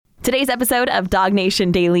Today's episode of Dog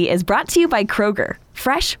Nation Daily is brought to you by Kroger,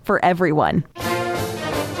 fresh for everyone.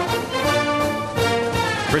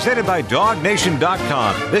 Presented by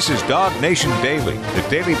DogNation.com. This is Dog Nation Daily, the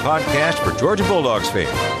daily podcast for Georgia Bulldogs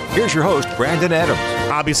fans. Here's your host, Brandon Adams.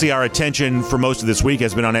 Obviously, our attention for most of this week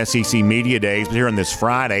has been on SEC Media Days, but here on this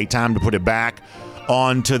Friday, time to put it back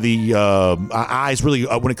onto the eyes really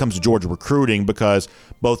when it comes to Georgia recruiting, because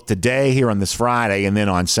both today here on this Friday and then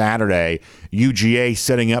on Saturday, UGA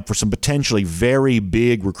setting up for some potentially very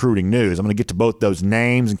big recruiting news. I'm going to get to both those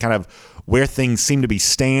names and kind of where things seem to be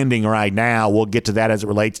standing right now. We'll get to that as it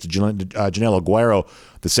relates to Janelle Aguero,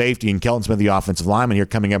 the safety, and Kelton Smith, the offensive lineman, here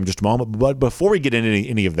coming up in just a moment. But before we get into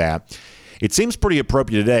any of that, it seems pretty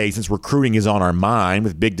appropriate today, since recruiting is on our mind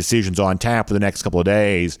with big decisions on tap for the next couple of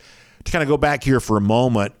days, to kind of go back here for a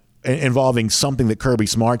moment involving something that Kirby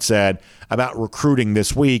Smart said about recruiting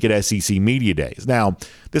this week at SEC Media Days. Now,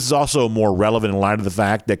 this is also more relevant in light of the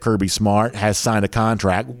fact that Kirby Smart has signed a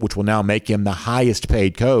contract which will now make him the highest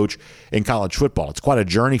paid coach in college football. It's quite a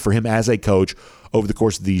journey for him as a coach over the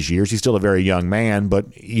course of these years. He's still a very young man, but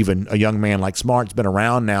even a young man like Smart's been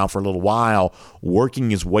around now for a little while, working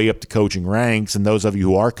his way up the coaching ranks. And those of you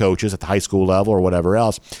who are coaches at the high school level or whatever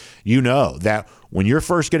else, you know that when you're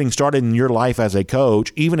first getting started in your life as a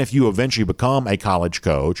coach, even if you eventually become a college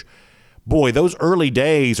coach, boy, those early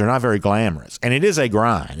days are not very glamorous. And it is a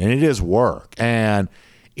grind, and it is work. And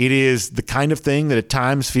it is the kind of thing that at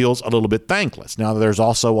times feels a little bit thankless. Now, there's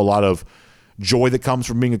also a lot of joy that comes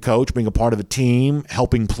from being a coach, being a part of a team,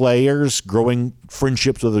 helping players, growing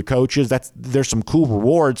friendships with other coaches. There's some cool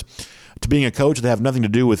rewards to being a coach that have nothing to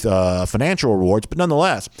do with financial rewards, but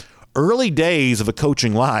nonetheless, early days of a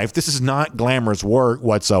coaching life, this is not glamorous work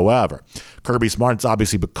whatsoever. Kirby Smart's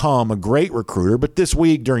obviously become a great recruiter, but this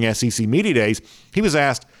week during SEC Media Days, he was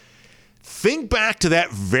asked, think back to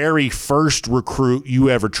that very first recruit you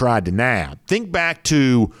ever tried to nab. Think back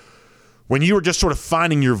to when you were just sort of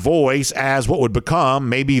finding your voice as what would become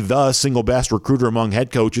maybe the single best recruiter among head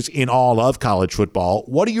coaches in all of college football.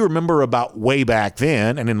 What do you remember about way back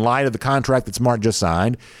then? And in light of the contract that Smart just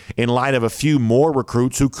signed, in light of a few more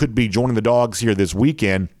recruits who could be joining the Dogs here this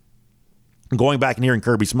weekend, going back and hearing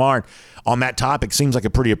Kirby Smart on that topic seems like a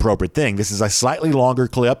pretty appropriate thing. This is a slightly longer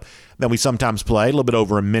clip than we sometimes play, a little bit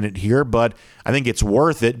over a minute here, but I think it's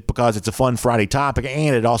worth it because it's a fun Friday topic,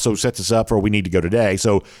 and it also sets us up for where we need to go today.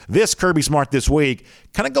 So this Kirby Smart this week,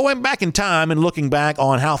 kind of going back in time and looking back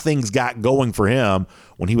on how things got going for him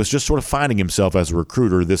when he was just sort of finding himself as a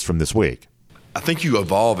recruiter from this week. I think you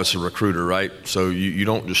evolve as a recruiter, right? So you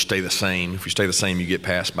don't just stay the same. If you stay the same, you get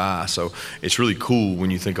passed by. So it's really cool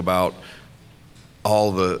when you think about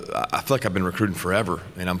I feel like I've been recruiting forever,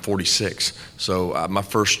 and I'm 46. So my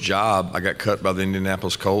first job, I got cut by the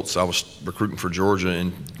Indianapolis Colts. I was recruiting for Georgia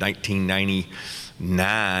in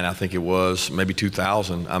 1999, I think it was, maybe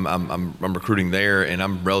 2000. I'm recruiting there, and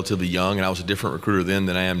I'm relatively young, and I was a different recruiter then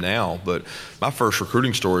than I am now. But my first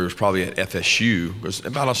recruiting story was probably at FSU. It was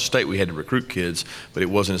at Valdosta State. We had to recruit kids, but it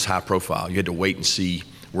wasn't as high profile. You had to wait and see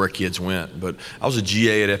where kids went. But I was a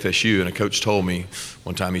GA at FSU, and a coach told me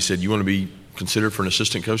one time, he said, you want to be considered for an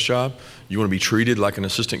assistant coach job, you want to be treated like an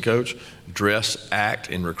assistant coach, dress, act,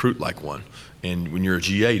 and recruit like one. And when you're a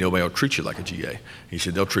GA, nobody will treat you like a GA. He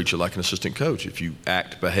said they'll treat you like an assistant coach if you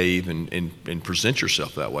act, behave, and present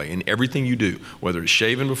yourself that way in everything you do, whether it's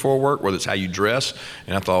shaving before work, whether it's how you dress.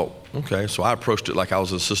 And I thought, okay, so I approached it like I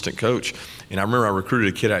was an assistant coach. And I remember I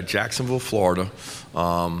recruited a kid out of Jacksonville, Florida.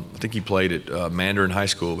 I think he played at Mandarin High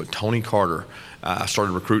School, but Tony Carter. I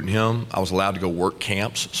started recruiting him. I was allowed to go work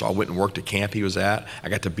camps, so I went and worked at camp he was at. I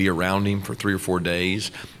got to be around him for 3 or 4 days.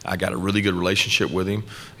 I got a really good relationship with him.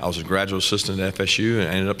 I was a graduate assistant at FSU, and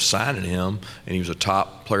I ended up signing him, and he was a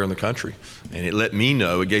top player in the country. And it let me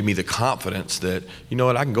know, it gave me the confidence that, you know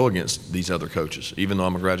what, I can go against these other coaches, even though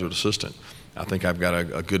I'm a graduate assistant. I think I've got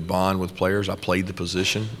a good bond with players. I played the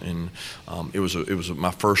position, and it was my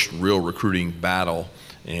first real recruiting battle.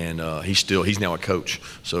 And he's now a coach,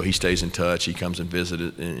 so he stays in touch. He comes and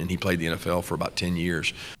visits, and he played the NFL for about 10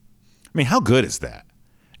 years. I mean, how good is that?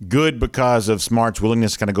 Good because of Smart's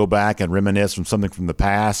willingness to kind of go back and reminisce from something from the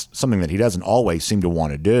past, something that he doesn't always seem to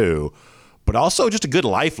want to do, but also just a good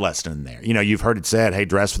life lesson in there. You know, you've heard it said, hey,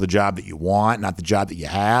 dress for the job that you want, not the job that you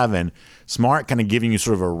have, and Smart kind of giving you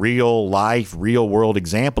sort of a real life, real world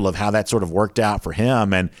example of how that sort of worked out for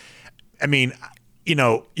him. And I mean, you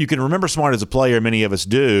know, you can remember Smart as a player, many of us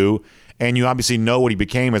do, and you obviously know what he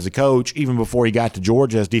became as a coach even before he got to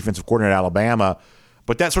Georgia as defensive coordinator at Alabama.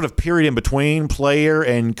 But that sort of period in between player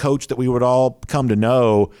and coach that we would all come to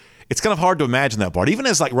know it's kind of hard to imagine that part. Even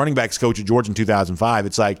as like running backs coach at Georgia in 2005,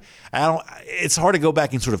 it's like it's hard to go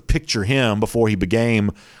back and sort of picture him before he became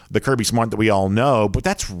the Kirby Smart that we all know. But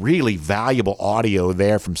that's really valuable audio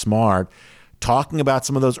there from Smart, talking about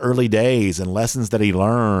some of those early days and lessons that he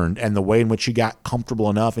learned and the way in which he got comfortable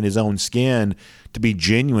enough in his own skin to be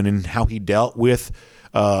genuine in how he dealt with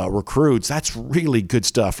recruits. That's really good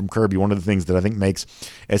stuff from Kirby. One of the things that I think makes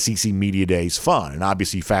SEC Media Days fun. And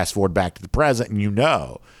obviously, fast forward back to the present, and you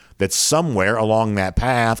know that somewhere along that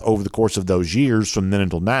path over the course of those years from then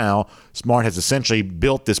until now, Smart has essentially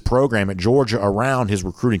built this program at Georgia around his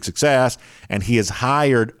recruiting success, and he has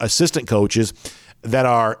hired assistant coaches that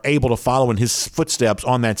are able to follow in his footsteps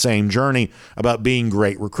on that same journey about being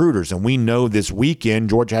great recruiters. And we know this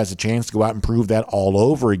weekend, Georgia has a chance to go out and prove that all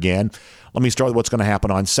over again. Let me start with what's going to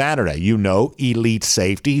happen on Saturday. You know, elite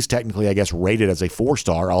safety. He's technically, I guess, rated as a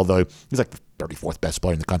 4-star, although he's like the 34th best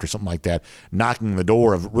player in the country, something like that. Knocking the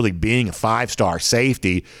door of really being a 5-star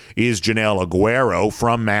safety is Janelle Aguero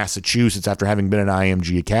from Massachusetts after having been at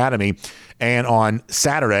IMG Academy. And on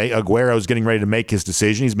Saturday, Aguero is getting ready to make his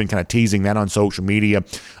decision. He's been kind of teasing that on social media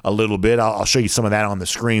a little bit. I'll show you some of that on the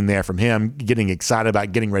screen there from him, getting excited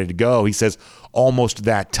about getting ready to go. He says almost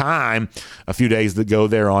that time, a few days ago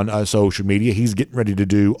there on social media, he's getting ready to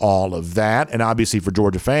do all of that. And obviously for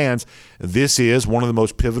Georgia fans, this is one of the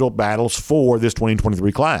most pivotal battles for this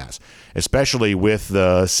 2023 class, especially with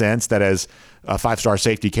the sense that as 5-star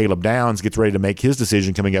safety Caleb Downs gets ready to make his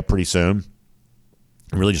decision coming up pretty soon,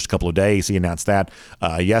 really just a couple of days. He announced that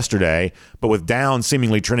yesterday. But with Downs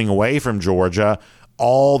seemingly trending away from Georgia,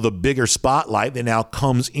 all the bigger spotlight that now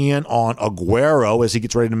comes in on Aguero as he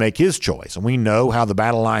gets ready to make his choice. And we know how the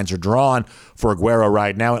battle lines are drawn for Aguero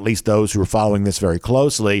right now, at least those who are following this very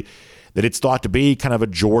closely, that it's thought to be kind of a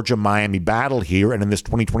Georgia-Miami battle here. And in this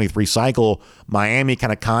 2023 cycle, Miami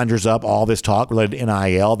kind of conjures up all this talk related to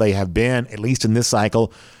NIL. They have been, at least in this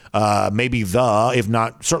cycle, maybe if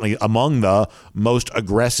not certainly among the most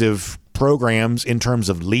aggressive programs in terms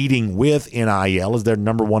of leading with NIL as their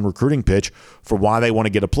number one recruiting pitch for why they want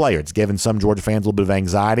to get a player. It's given some Georgia fans a little bit of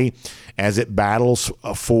anxiety as it battles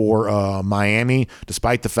for Miami,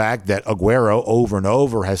 despite the fact that Aguero over and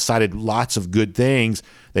over has cited lots of good things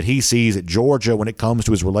that he sees at Georgia when it comes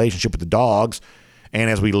to his relationship with the Dogs. And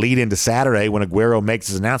as we lead into Saturday, when Aguero makes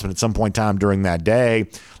his announcement at some point in time during that day,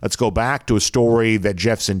 let's go back to a story that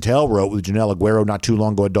Jeff Sintel wrote with Janelle Aguero not too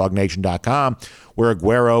long ago at DogNation.com, where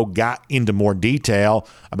Aguero got into more detail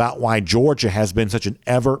about why Georgia has been such an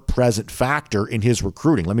ever-present factor in his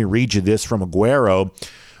recruiting. Let me read you this from Aguero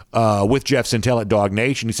with Jeff Sintel at Dog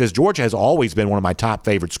Nation. He says, Georgia has always been one of my top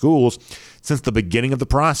favorite schools since the beginning of the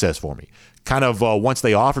process for me. Kind of once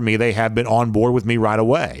they offered me, they have been on board with me right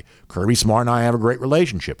away. Kirby Smart and I have a great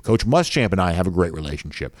relationship. Coach Muschamp and I have a great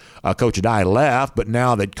relationship. Coach Adai left, but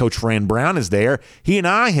now that Coach Fran Brown is there, he and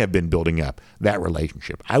I have been building up that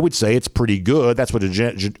relationship. I would say it's pretty good. That's what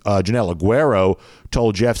Janelle Aguero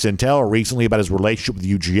told Jeff Sintel recently about his relationship with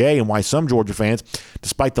UGA and why some Georgia fans,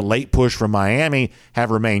 despite the late push from Miami, have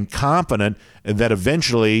remained confident that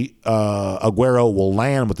eventually Aguero will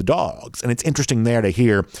land with the Dogs. And it's interesting there to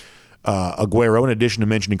hear Aguero, in addition to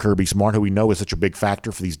mentioning Kirby Smart, who we know is such a big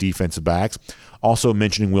factor for these defensive backs, also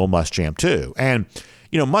mentioning Will Muschamp too. And,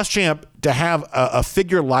 you know, Muschamp, to have a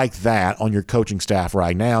figure like that on your coaching staff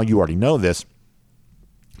right now, you already know this,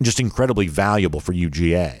 just incredibly valuable for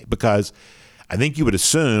UGA, because I think you would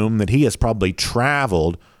assume that he has probably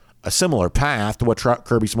traveled a similar path to what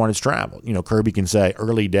Kirby Smart has traveled. You know, Kirby can say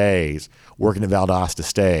early days, working at Valdosta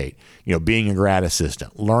State, you know, being a grad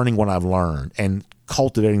assistant, learning what I've learned, and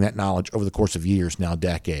cultivating that knowledge over the course of years, now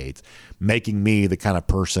decades, making me the kind of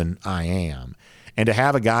person I am. And to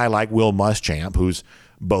have a guy like Will Muschamp, who's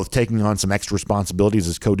both taking on some extra responsibilities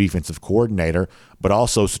as co-defensive coordinator, but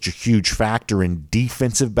also such a huge factor in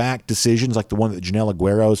defensive back decisions like the one that Janelle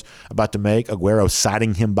Aguero's about to make, Aguero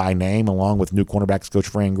citing him by name along with new cornerbacks coach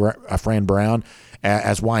Fran Brown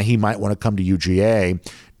as why he might want to come to UGA.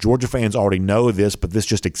 Georgia fans already know this, but this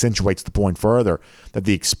just accentuates the point further, that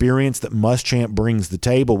the experience that Muschamp brings to the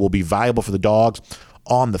table will be valuable for the Dogs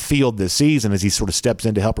on the field this season as he sort of steps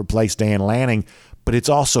in to help replace Dan Lanning, but it's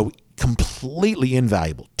also completely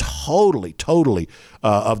invaluable, totally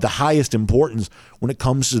of the highest importance when it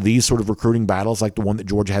comes to these sort of recruiting battles like the one that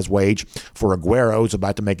Georgia has waged for Aguero, who's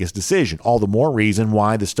about to make his decision. All the more reason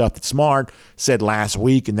why the stuff that Smart said last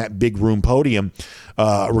week in that big room podium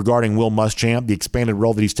regarding Will Muschamp, the expanded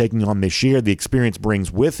role that he's taking on this year, the experience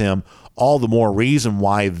brings with him, all the more reason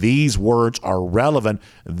why these words are relevant.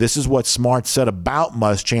 This is what Smart said about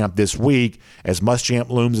Muschamp this week as Muschamp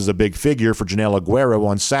looms as a big figure for Janelle Aguero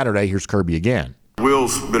on Saturday. Here's Kirby again.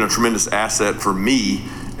 Will's been a tremendous asset for me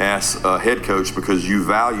as a head coach because you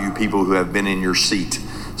value people who have been in your seat.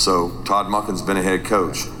 So Todd Monken's been a head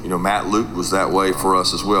coach. Matt Luke was that way for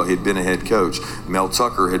us as well. He'd been a head coach. Mel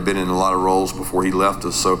Tucker had been in a lot of roles before he left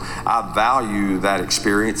us. So I value that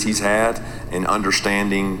experience he's had in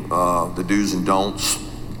understanding the do's and don'ts,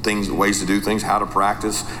 ways to do things, how to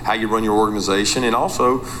practice, how you run your organization, and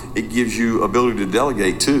also it gives you ability to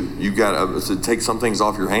delegate too. You got to take some things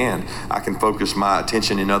off your hand. I can focus my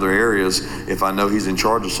attention in other areas if I know he's in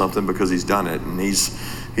charge of something because he's done it, and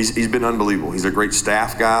he's been unbelievable. He's a great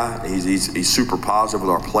staff guy. He's super positive with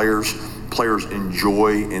our players. Players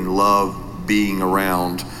enjoy and love being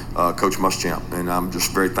around Coach Muschamp, and I'm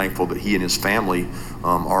just very thankful that he and his family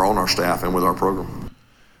are on our staff and with our program.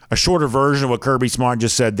 A shorter version of what Kirby Smart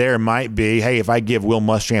just said there might be, hey, if I give Will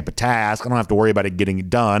Muschamp a task, I don't have to worry about it getting it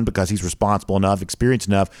done because he's responsible enough, experienced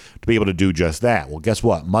enough to be able to do just that. Well, guess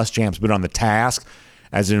what? Muschamp's been on the task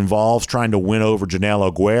as it involves trying to win over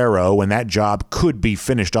Janelle Aguero, and that job could be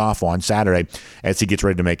finished off on Saturday as he gets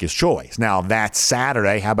ready to make his choice. Now, that's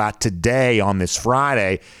Saturday. How about today on this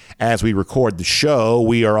Friday? As we record the show,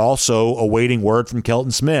 we are also awaiting word from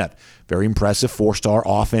Kelton Smith. Very impressive four-star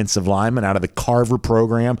offensive lineman out of the Carver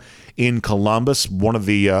program in Columbus, one of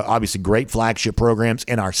the obviously great flagship programs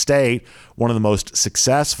in our state, one of the most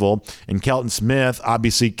successful. And Kelton Smith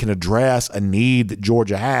obviously can address a need that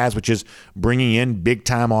Georgia has, which is bringing in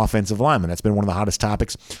big-time offensive linemen. That's been one of the hottest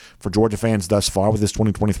topics for Georgia fans thus far with this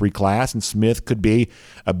 2023 class, and Smith could be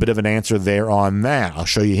a bit of an answer there on that. I'll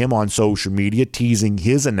show you him on social media teasing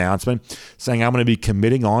his announcement, saying I'm going to be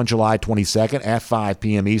committing on July 22nd at 5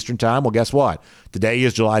 p.m. Eastern Time. Well, guess what? Today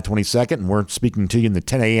is July 22nd, and we're speaking to you in the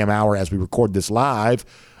 10 a.m. hour as we record this live.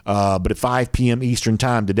 But at 5 p.m. Eastern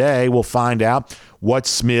Time today, we'll find out what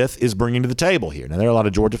Smith is bringing to the table here. Now, there are a lot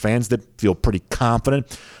of Georgia fans that feel pretty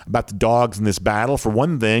confident about the Dogs in this battle. For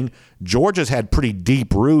one thing, Georgia's had pretty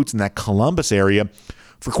deep roots in that Columbus area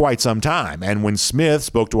for quite some time. And when Smith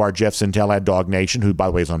spoke to our Jeff Sentell at Dog Nation, who, by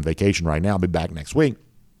the way, is on vacation right now, will be back next week.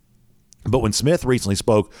 But when Smith recently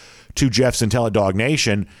spoke to Jeff Sentell at Dog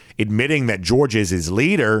Nation, admitting that Georgia is his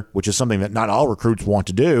leader, which is something that not all recruits want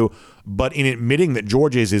to do, but in admitting that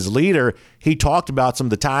Georgia is his leader, he talked about some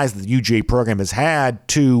of the ties that the UGA program has had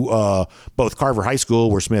to both Carver High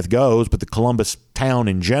School, where Smith goes, but the Columbus town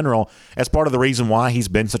in general, as part of the reason why he's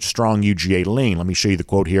been such a strong UGA lean. Let me show you the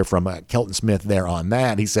quote here from Kelton Smith there on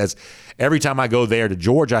that. He says, every time I go there to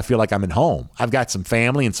Georgia, I feel like I'm at home. I've got some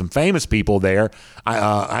family and some famous people there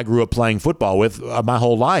I grew up playing football with my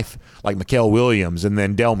whole life, like Mikael Williams and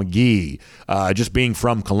then Del McGee. Just being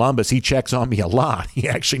from Columbus, he checks on me a lot. He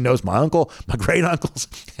actually knows my uncle, my great uncles,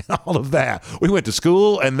 and all of that. We went to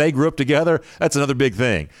school and they grew up together. That's another big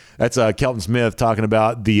thing. That's Kelton Smith talking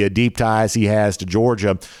about the deep ties he has to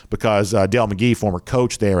Georgia because Del McGee, former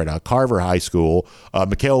coach there at Carver High School,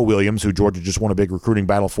 Mikael Williams, who Georgia just won a big recruiting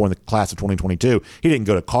battle for in the class of 2022. He didn't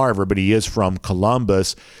go to Carver, but he is from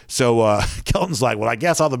Columbus. So Kelton's like, well, I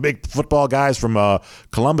guess all the big football guys from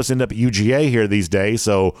Columbus end up at UGA here these days,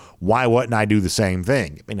 so why wouldn't I do the same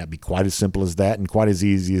thing? It may not be quite as simple as that and quite as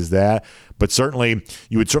easy as that, but certainly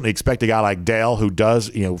you would certainly expect a guy like Dale, who does,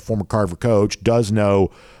 former Carver coach, does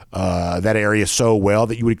know that area so well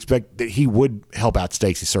that you would expect that he would help out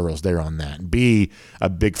Stacey Searles there on that and be a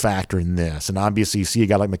big factor in this. And obviously you see a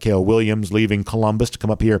guy like Mikael Williams leaving Columbus to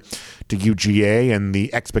come up here to UGA and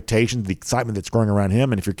the expectations, the excitement that's growing around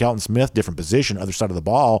him. And if you're Kelton Smith, different position, other side of the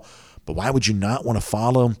ball, but why would you not want to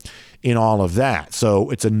follow in all of that? So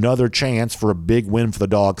it's another chance for a big win for the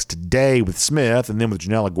Dogs today with Smith and then with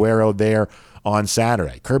Janelle Aguero there on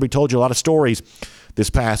Saturday. Kirby told you a lot of stories this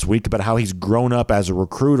past week about how he's grown up as a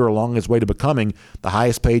recruiter along his way to becoming the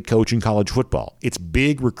highest paid coach in college football. It's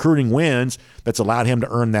big recruiting wins that's allowed him to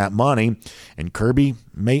earn that money, and Kirby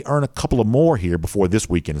may earn a couple of more here before this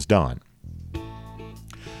weekend is done.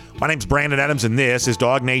 My name's Brandon Adams, and this is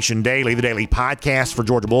Dog Nation Daily, the daily podcast for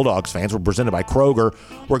Georgia Bulldogs fans. We're presented by Kroger.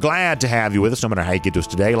 We're glad to have you with us, no matter how you get to us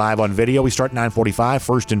today. Live on video, we start at 9:45,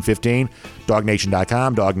 first and 15,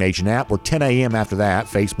 DogNation.com, Dog Nation app. We're 10 a.m. after that,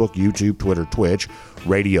 Facebook, YouTube, Twitter, Twitch,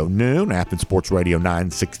 Radio Noon, App and Sports Radio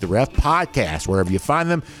 960 Ref, podcast, wherever you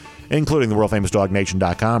find them, including the world-famous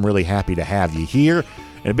DogNation.com. Really happy to have you here.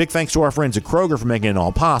 And a big thanks to our friends at Kroger for making it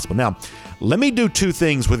all possible. Now, let me do two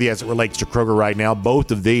things with you as it relates to Kroger right now.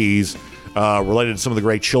 Both of these related to some of the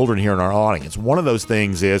great children here in our audience. One of those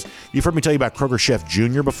things is, you've heard me tell you about Kroger Chef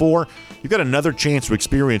Jr. before. You've got another chance to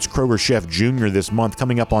experience Kroger Chef Jr. this month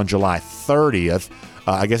coming up on July 30th.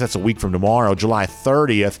 I guess that's a week from tomorrow, July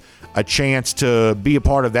 30th. a chance to be a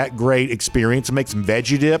part of that great experience and make some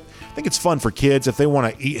veggie dip. I think it's fun for kids if they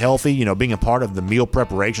want to eat healthy, being a part of the meal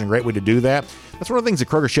preparation, a great way to do that. That's one of the things that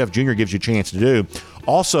Kroger Chef Jr. gives you a chance to do.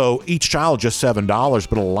 Also, each child just $7,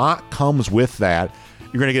 but a lot comes with that.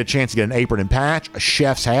 You're going to get a chance to get an apron and patch, a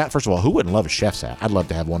chef's hat. First of all, who wouldn't love a chef's hat? I'd love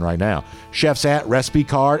to have one right now. Chef's hat, recipe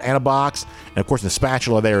card, and a box, and of course the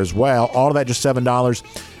spatula there as well. All of that just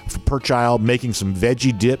 $7 per child, making some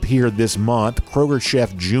veggie dip here this month. Kroger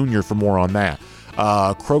Chef Jr. for more on that.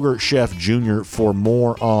 Kroger Chef Jr. for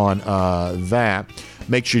more on that.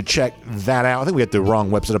 Make sure you check that out. I think we got the wrong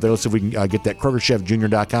website up there. Let's see if we can get that.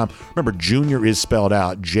 KrogerChefJr.com. Remember, Junior is spelled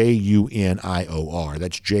out Junior.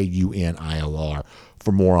 That's Junior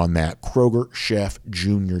for more on that. Kroger Chef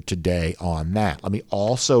Jr. today on that. Let me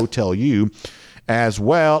also tell you as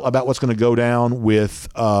well about what's going to go down with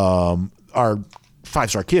our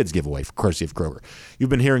 5-Star Kids giveaway, for courtesy of Kroger. You've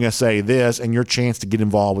been hearing us say this, and your chance to get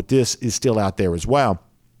involved with this is still out there as well.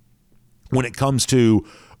 When it comes to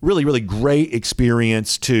really, really great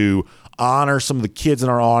experience to honor some of the kids in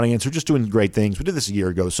our audience who are just doing great things. We did this a year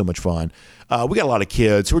ago. So much fun. We got a lot of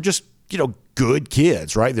kids who are just, good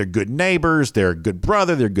kids, right? They're good neighbors. They're a good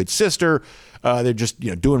brother. They're a good sister. They're just,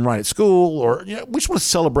 doing right at school. Or, we just want to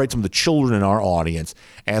celebrate some of the children in our audience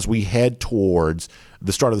as we head towards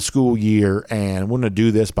the start of the school year. And we're going to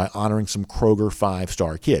do this by honoring some Kroger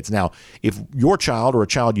 5-Star Kids. Now, if your child or a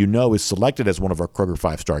child is selected as one of our Kroger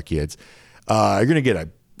 5-Star Kids, you're going to get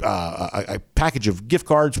a package of gift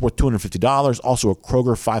cards worth $250, also a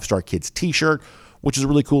Kroger 5-Star Kids t-shirt, which is a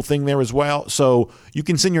really cool thing there as well. So you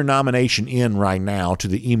can send your nomination in right now to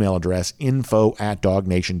the email address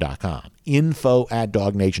info@dognation.com.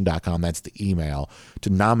 Info@dognation.com. That's the email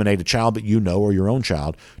to nominate a child that you know or your own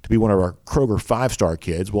child to be one of our Kroger 5-Star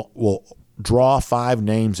Kids. We'll draw 5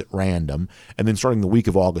 names at random, and then starting the week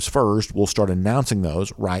of August 1st, we'll start announcing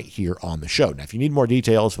those right here on the show. Now, if you need more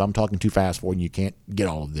details, if I'm talking too fast for you and you can't get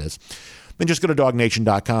all of this, then just go to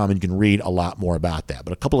dognation.com and you can read a lot more about that.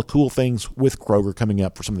 But a couple of cool things with Kroger coming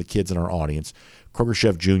up for some of the kids in our audience. Kroger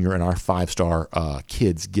Chef Jr. and our 5-Star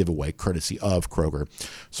Kids giveaway, courtesy of Kroger.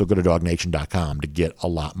 So go to dognation.com to get a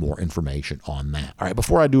lot more information on that. All right,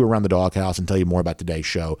 before I do Around the Doghouse and tell you more about today's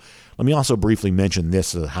show, let me also briefly mention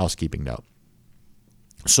this as a housekeeping note.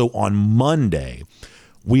 So on Monday,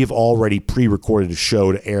 we have already pre-recorded a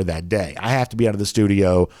show to air that day. I have to be out of the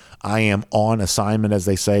studio. I am on assignment, as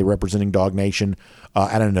they say, representing Dog Nation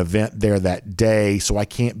at an event there that day, so I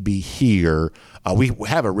can't be here. We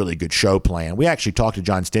have a really good show planned. We actually talked to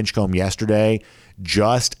John Stinchcomb yesterday,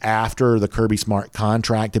 just after the Kirby Smart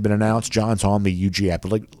contract had been announced. John's on the UG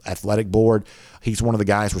Athletic Board. He's one of the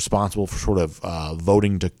guys responsible for sort of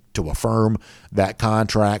voting to affirm that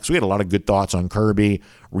contract. So we had a lot of good thoughts on Kirby,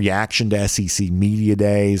 reaction to SEC Media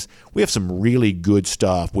Days. We have some really good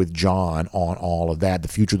stuff with John on all of that. The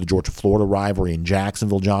future of the Georgia-Florida rivalry in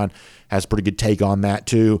Jacksonville, John has a pretty good take on that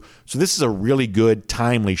too. So this is a really good,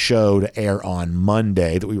 timely show to air on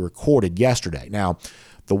Monday that we recorded yesterday. Now,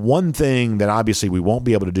 the one thing that obviously we won't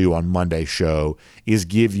be able to do on Monday's show is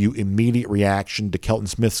give you immediate reaction to Kelton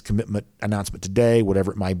Smith's commitment announcement today,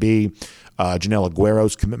 whatever it might be, Janelle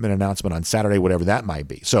Aguero's commitment announcement on Saturday, whatever that might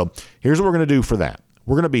be. So here's what we're going to do for that.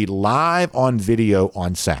 We're going to be live on video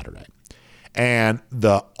on Saturday. And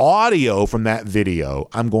the audio from that video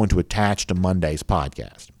I'm going to attach to Monday's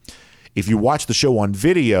podcast. If you watch the show on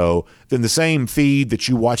video, then the same feed that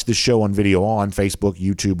you watch this show on video on, Facebook,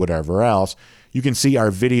 YouTube, whatever else, you can see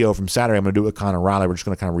our video from Saturday. I'm going to do it with Connor Riley. We're just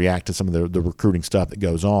going to kind of react to some of the recruiting stuff that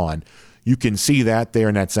goes on. You can see that there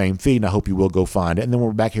in that same feed, and I hope you will go find it. And then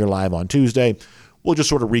we're back here live on Tuesday. We'll just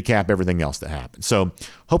sort of recap everything else that happened. So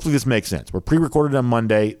hopefully this makes sense. We're pre-recorded on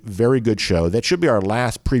Monday. Very good show. That should be our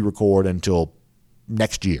last pre-record until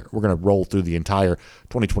next year. We're going to roll through the entire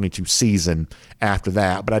 2022 season after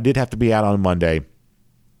that. But I did have to be out on Monday.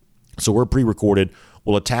 So we're pre-recorded.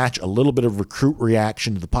 We'll attach a little bit of recruit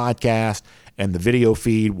reaction to the podcast, and the video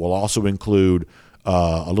feed will also include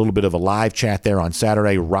a little bit of a live chat there on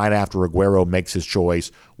Saturday right after Aguero makes his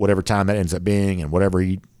choice, whatever time that ends up being, and whatever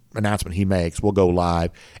announcement he makes, we'll go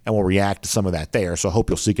live and we'll react to some of that there. So I hope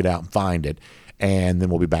you'll seek it out and find it. And then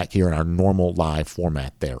we'll be back here in our normal live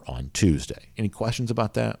format there on Tuesday. Any questions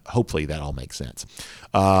about that? Hopefully that all makes sense.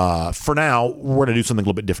 For now, we're going to do something a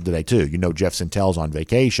little bit different today, too. You know Jeff Sintel's on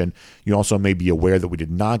vacation. You also may be aware that we did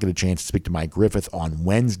not get a chance to speak to Mike Griffith on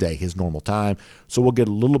Wednesday, his normal time. So we'll get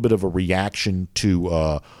a little bit of a reaction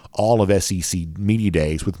to all of SEC Media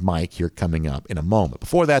Days with Mike here coming up in a moment.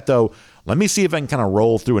 Before that, though, let me see if I can kind of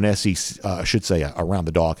roll through an SEC, Around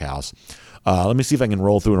the Doghouse. Let me see if I can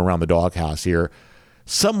roll through and Around the Doghouse here.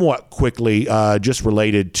 somewhat quickly, just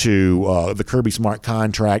related to the Kirby Smart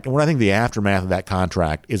contract and what I think the aftermath of that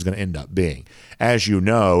contract is going to end up being. As you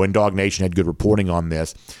know, and Dog Nation had good reporting on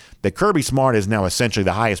this, that Kirby Smart is now essentially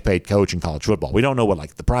the highest paid coach in college football. We don't know what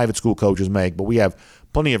like the private school coaches make, but we have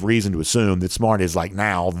plenty of reason to assume that Smart is like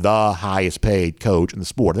now the highest paid coach in the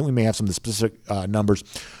sport. I think we may have some of the specific numbers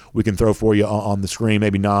we can throw for you on the screen.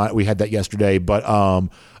 Maybe not. We had that yesterday, but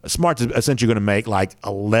Smart's essentially going to make like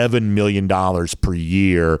 $11 million per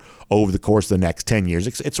year over the course of the next 10 years.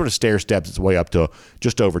 It sort of stair steps its way up to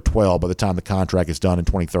just over 12 by the time the contract is done in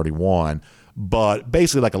 2031. But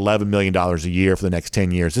basically like $11 million a year for the next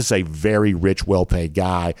 10 years. This is a very rich, well-paid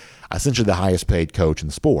guy, essentially the highest paid coach in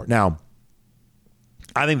the sport. Now,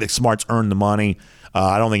 I think that Smart's earned the money.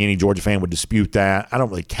 I don't think any Georgia fan would dispute that. I don't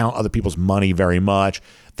really count other people's money very much.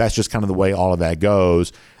 That's just kind of the way all of that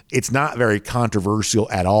goes. It's not very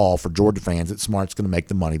controversial at all for Georgia fans that Smart's going to make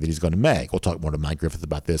the money that he's going to make. We'll talk more to Mike Griffith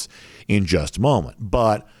about this in just a moment.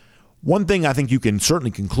 But one thing I think you can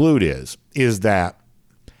certainly conclude is that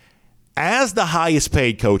as the highest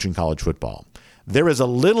paid coach in college football, there is a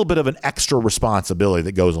little bit of an extra responsibility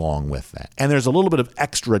that goes along with that. And there's a little bit of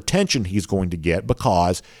extra attention he's going to get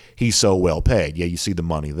because he's so well paid. Yeah, you see the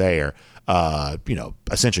money there,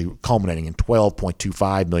 essentially culminating in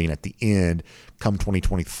 $12.25 million at the end come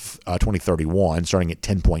 2031, starting at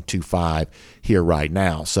 $10.25 here right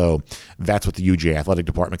now. So that's what the UGA athletic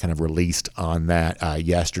department kind of released on that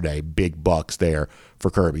yesterday. Big bucks there for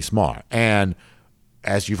Kirby Smart. And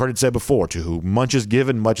as you've heard it said before, to whom much is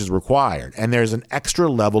given, much is required. And there's an extra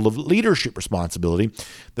level of leadership responsibility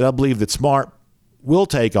that I believe that Smart will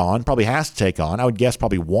take on, probably has to take on, I would guess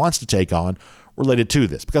probably wants to take on related to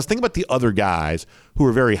this. Because think about the other guys who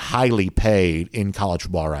are very highly paid in college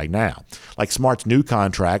football right now. Like Smart's new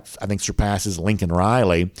contract, I think, surpasses Lincoln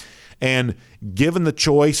Riley. And given the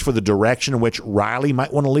choice for the direction in which Riley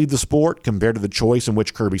might want to lead the sport compared to the choice in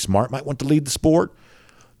which Kirby Smart might want to lead the sport,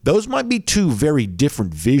 those might be two very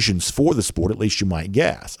different visions for the sport, at least you might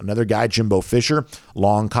guess. Another guy, Jimbo Fisher,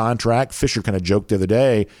 long contract. Fisher kind of joked the other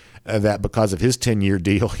day that because of his 10-year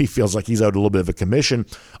deal, he feels like he's owed a little bit of a commission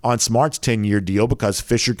on Smart's 10-year deal because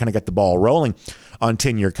Fisher kind of got the ball rolling on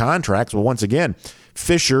 10-year contracts. Well, once again,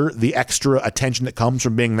 Fisher, the extra attention that comes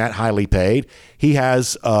from being that highly paid, he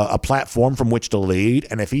has a platform from which to lead.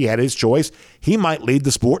 And if he had his choice, he might lead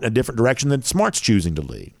the sport in a different direction than Smart's choosing to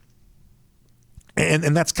lead.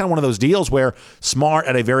 And that's kind of one of those deals where Smart,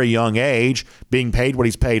 at a very young age, being paid what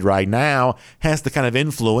he's paid right now, has the kind of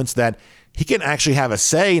influence that he can actually have a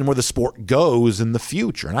say in where the sport goes in the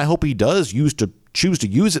future. And I hope he does choose to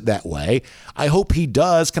use it that way. I hope he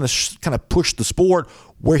does kind of push the sport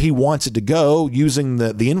where he wants it to go using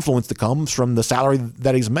the influence that comes from the salary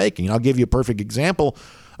that he's making. And I'll give you a perfect example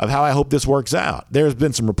of how I hope this works out. There's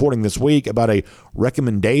been some reporting this week about a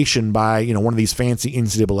recommendation by one of these fancy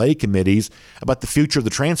NCAA committees about the future of the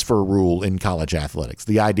transfer rule in college athletics.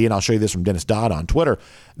 The idea, and I'll show you this from Dennis Dodd on Twitter,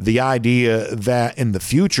 the idea that in the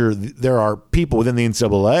future there are people within the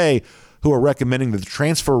NCAA who are recommending that the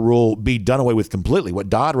transfer rule be done away with completely. What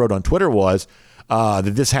Dodd wrote on Twitter was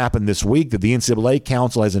that this happened this week, that the NCAA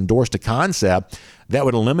Council has endorsed a concept that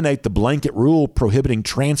would eliminate the blanket rule prohibiting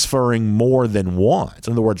transferring more than once.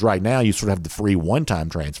 In other words, right now you sort of have the free one-time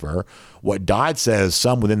transfer. What Dodd says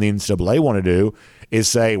some within the NCAA want to do is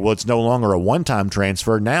say, well, it's no longer a one-time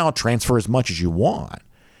transfer. Now transfer as much as you want.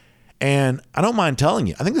 And I don't mind telling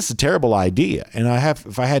you, I think this is a terrible idea. And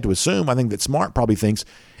if I had to assume, I think that Smart probably thinks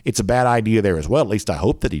it's a bad idea there as well. At least I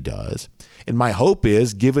hope that he does. And my hope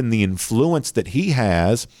is, given the influence that he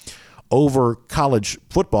has over college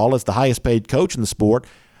football as the highest paid coach in the sport,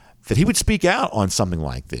 that he would speak out on something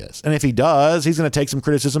like this. And if he does, he's going to take some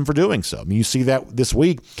criticism for doing so. I mean, you see that this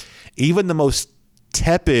week. Even the most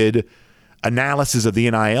tepid analysis of the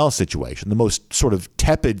NIL situation, the most sort of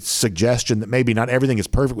tepid suggestion that maybe not everything is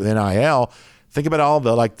perfect with NIL. Think about all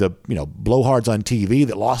the blowhards on TV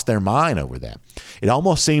that lost their mind over that. It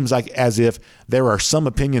almost seems like as if there are some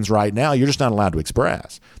opinions right now you're just not allowed to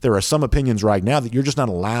express. There are some opinions right now that you're just not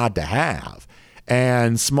allowed to have.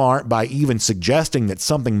 And Smart, by even suggesting that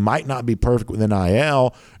something might not be perfect with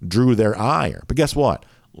NIL, drew their ire. But guess what?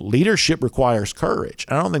 Leadership requires courage.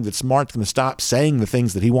 I don't think that Smart's going to stop saying the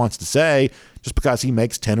things that he wants to say just because he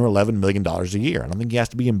makes $10 or $11 million a year. I don't think he has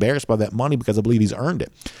to be embarrassed by that money because I believe he's earned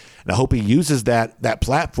it. And I hope he uses that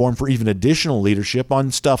platform for even additional leadership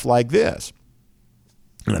on stuff like this.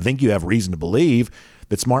 And I think you have reason to believe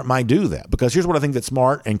that Smart might do that, because here's what I think that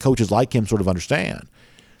Smart and coaches like him sort of understand.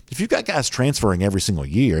 If you've got guys transferring every single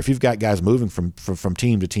year, if you've got guys moving from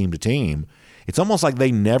team to team to team, it's almost like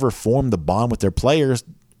they never form the bond with their players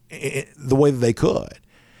the way that they could.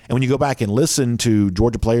 And when you go back and listen to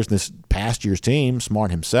Georgia players in this past year's team,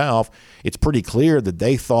 Smart himself, it's pretty clear that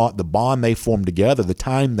they thought the bond they formed together, the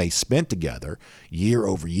time they spent together, year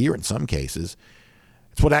over year in some cases,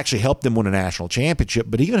 it's what actually helped them win a national championship.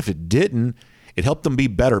 But even if it didn't, it helped them be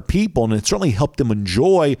better people, and it certainly helped them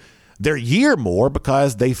enjoy their year more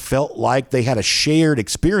because they felt like they had a shared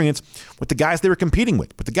experience with the guys they were competing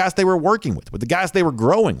with the guys they were working with the guys they were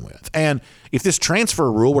growing with. And if this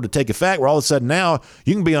transfer rule were to take effect, where all of a sudden now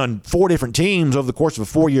you can be on 4 different teams over the course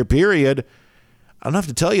of a 4-year period, I don't have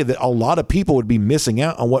to tell you that a lot of people would be missing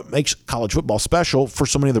out on what makes college football special for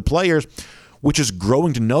so many other players, which is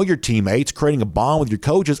growing to know your teammates, creating a bond with your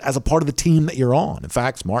coaches as a part of the team that you're on. In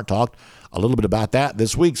fact, Smart talked a little bit about that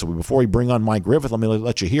this week. So before we bring on Mike Griffith, let me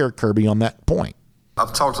let you hear Kirby on that point.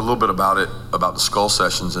 I've talked a little bit about it, about the skull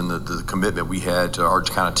sessions and the commitment we had to our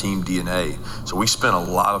kind of team DNA. So we spent a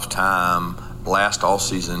lot of time last off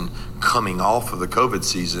season coming off of the COVID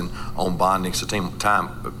season on bonding as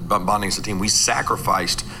a team. We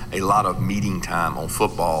sacrificed a lot of meeting time on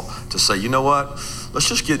football to say, you know what, let's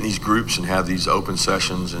just get in these groups and have these open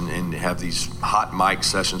sessions and have these hot mic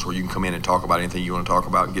sessions where you can come in and talk about anything you want to talk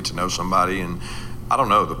about and get to know somebody. And I don't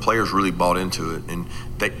know, the players really bought into it, and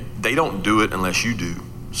they don't do it unless you do.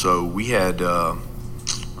 So we had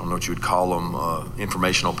I don't know what you would call them,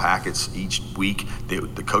 informational packets each week.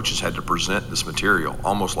 The coaches had to present this material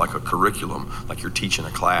almost like a curriculum, like you're teaching a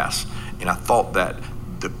class. And I thought that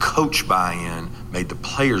the coach buy-in made the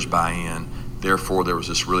players buy in. Therefore, there was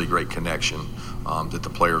this really great connection that the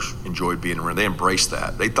players enjoyed being around. They embraced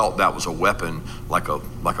that. They thought that was a weapon, like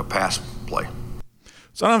a pass play.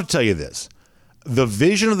 So I have to tell you this. The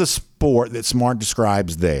vision of the sport that Smart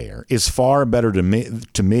describes there is far better to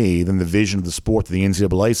me than the vision of the sport that the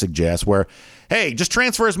NCAA suggests, where, hey, just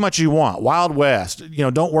transfer as much as you want. Wild West.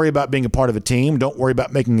 Don't worry about being a part of a team. Don't worry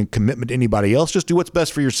about making a commitment to anybody else. Just do what's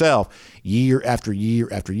best for yourself year after year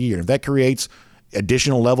after year. And if that creates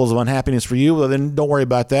additional levels of unhappiness for you, well, then don't worry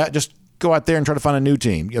about that. Just go out there and try to find a new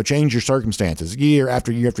team. Change your circumstances year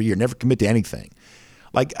after year after year. Never commit to anything.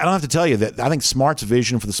 I don't have to tell you that I think Smart's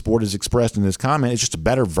vision for the sport is expressed in this comment. It's just a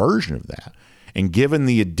better version of that. And given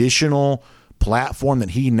the additional platform that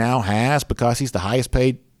he now has because he's the highest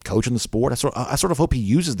paid coach in the sport, I sort of hope he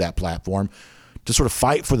uses that platform to sort of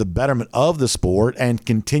fight for the betterment of the sport and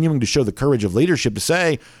continuing to show the courage of leadership to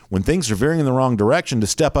say, when things are veering in the wrong direction, to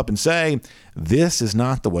step up and say, this is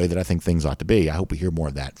not the way that I think things ought to be. I hope we hear more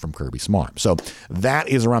of that from Kirby Smart. So that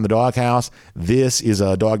is Around the Doghouse. This is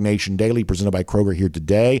a Dog Nation Daily presented by Kroger here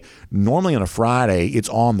today. Normally on a Friday, it's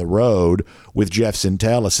On the Road with Jeff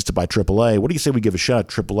Sintel, assisted by AAA. What do you say we give a shout out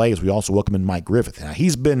to AAA as we also welcome in Mike Griffith? Now,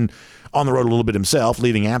 he's been on the road a little bit himself,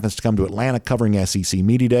 leaving Athens to come to Atlanta, covering SEC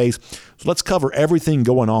Media Days. So let's cover everything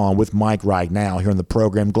going on with Mike right now here on the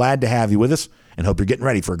program. Glad to have you with us and hope you're getting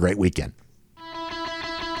ready for a great weekend.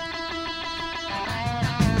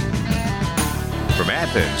 From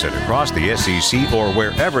Athens and across the SEC or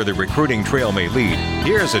wherever the recruiting trail may lead,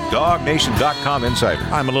 here's a DogNation.com insider.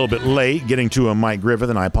 I'm a little bit late getting to a Mike Griffith,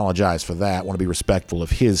 and I apologize for that. I want to be respectful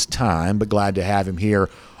of his time, but glad to have him here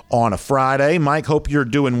on a Friday. Mike, hope you're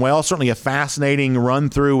doing well. Certainly a fascinating run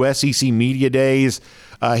through SEC Media Days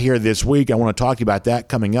here this week. I want to talk to you about that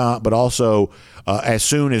coming up, but also as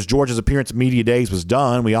soon as Georgia's appearance at Media Days was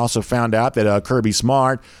done, we also found out that Kirby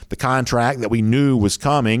Smart, the contract that we knew was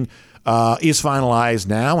coming, is finalized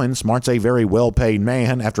now, and Smart's a very well-paid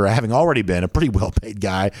man after having already been a pretty well-paid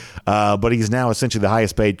guy, but he's now essentially the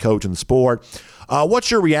highest-paid coach in the sport.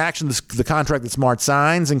 What's your reaction to the contract that Smart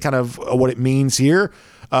signs and kind of what it means here?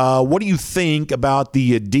 What do you think about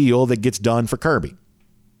the deal that gets done for Kirby?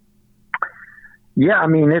 Yeah, I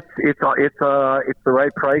mean it's the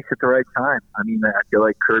right price at the right time. I mean, I feel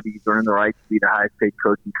like Kirby's earned the right to be the highest paid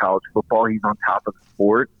coach in college football. He's on top of the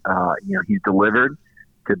sport. He's delivered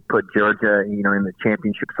to put Georgia, in the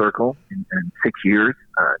championship circle in 6 years.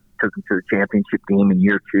 Took them to the championship game in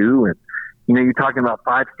year 2, and you're talking about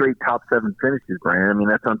 5 straight top 7 finishes, Brian. I mean,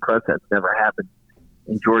 that's unprecedented. It's never happened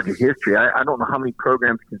in Georgia history. I don't know how many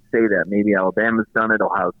programs can say that. Maybe Alabama's done it,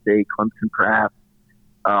 Ohio State, Clemson, perhaps.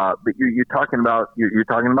 But you're talking about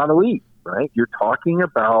elite, right? You're talking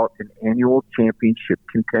about an annual championship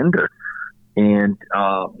contender, and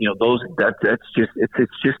that's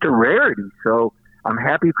just a rarity. So I'm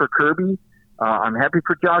happy for Kirby. I'm happy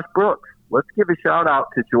for Josh Brooks. Let's give a shout out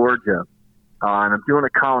to Georgia. And I'm doing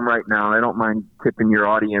a column right now, and I don't mind tipping your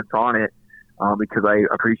audience on it. Because I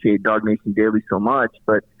appreciate Dog Nation Daily so much.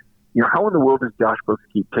 But, how in the world does Josh Brooks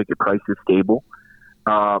keep ticket prices stable?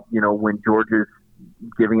 When Georgia's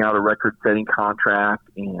giving out a record-setting contract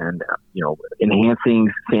and,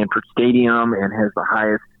 enhancing Sanford Stadium and has the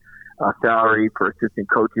highest salary for assistant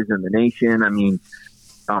coaches in the nation. I mean,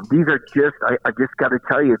 these are just, I just got to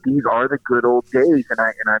tell you, these are the good old days. And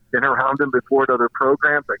I've been around them before at other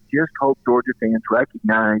programs. I just hope Georgia fans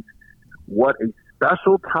recognize what a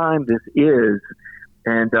special time this is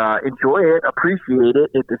and enjoy it, appreciate it.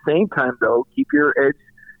 At the same time, though, keep your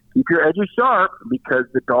edges sharp, because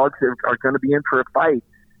the Dogs are going to be in for a fight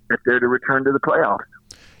if they're to return to the playoffs.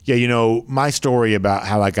 Yeah, my story about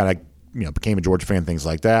how I became a Georgia fan, things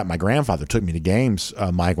like that. My grandfather took me to games,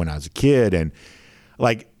 Mike, when I was a kid, and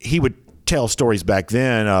he would tell stories back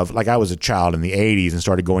then of I was a child in the 80s and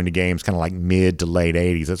started going to games kind of mid to late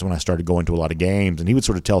 80s. That's when I started going to a lot of games, and he would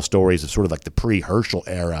sort of tell stories of sort of the pre-Herschel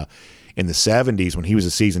era in the 70s when he was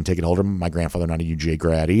a season ticket holder. My grandfather, not a UGA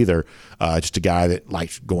grad either, just a guy that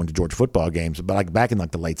liked going to Georgia football games. But back in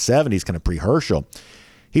the late 70s, kind of pre-Herschel,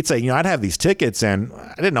 he'd say, I'd have these tickets, and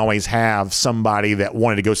I didn't always have somebody that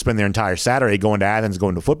wanted to go spend their entire Saturday going to Athens,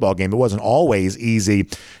 going to a football game. It wasn't always easy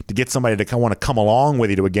to get somebody to want to come along with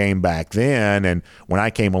you to a game back then. And when I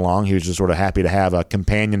came along, he was just sort of happy to have a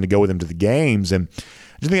companion to go with him to the games. And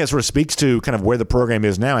I think that sort of speaks to kind of where the program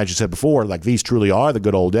is now. As you said before, these truly are the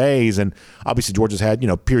good old days. And obviously Georgia's had,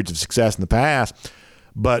 periods of success in the past.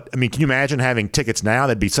 But, can you imagine having tickets now?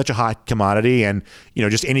 That'd be such a hot commodity, and,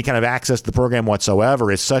 just any kind of access to the program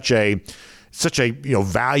whatsoever is such a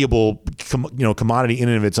valuable, commodity in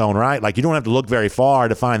and of its own right. You don't have to look very far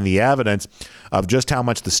to find the evidence of just how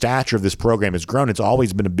much the stature of this program has grown. It's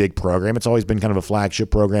always been a big program. It's always been kind of a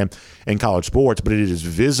flagship program in college sports, but it is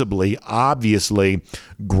visibly, obviously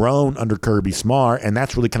grown under Kirby Smart, and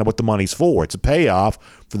that's really kind of what the money's for. It's a payoff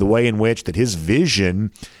for the way in which that his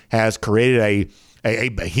vision has created a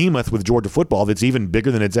behemoth with Georgia football that's even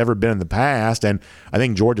bigger than it's ever been in the past. And I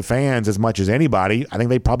think Georgia fans, as much as anybody, I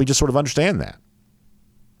think they probably just sort of understand that.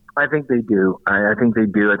 I think they do. I think they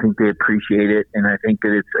do. I think they appreciate it. And I think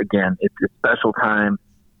that it's a special time.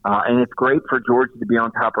 And it's great for Georgia to be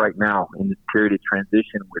on top right now in this period of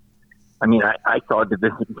transition. I saw a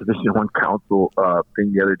Division I Council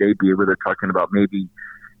thing the other day, where they're talking about maybe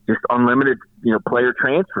just unlimited, player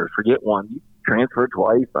transfers. Forget one. You transfer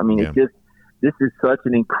twice. This is such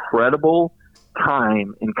an incredible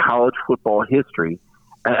time in college football history.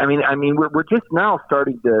 We're just now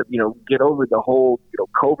starting to, get over the whole,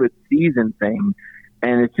 COVID season thing.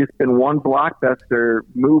 And it's just been one blockbuster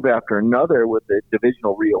move after another with the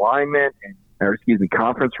divisional realignment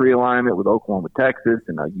conference realignment with Oklahoma, Texas,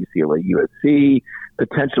 and UCLA, USC,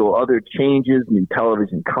 potential other changes, new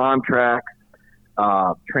television contracts,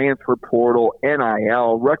 transfer portal,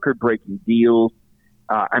 NIL, record-breaking deals.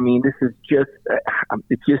 This is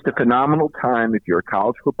it's just a phenomenal time if you're a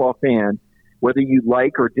college football fan, whether you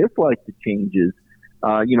like or dislike the changes.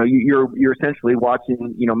 You're essentially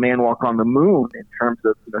watching, man walk on the moon in terms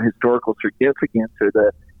of historical significance, or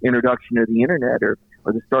the introduction of the internet, or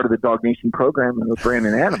the start of the Dog Nation program with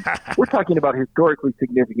Brandon Adams. We're talking about historically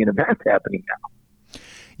significant events happening now.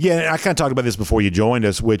 Yeah, I kind of talked about this before you joined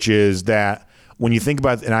us, which is that when you think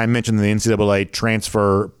about, and I mentioned the NCAA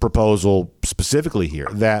transfer proposal specifically here,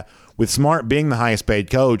 that with Smart being the highest paid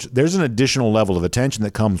coach, there's an additional level of attention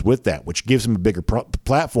that comes with that, which gives him a bigger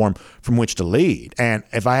platform from which to lead. And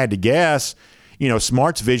if I had to guess,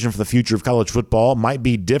 Smart's vision for the future of college football might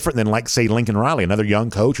be different than, say, Lincoln Riley, another young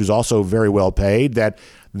coach who's also very well paid, that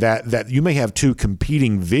you may have two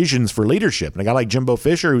competing visions for leadership. And a guy like Jimbo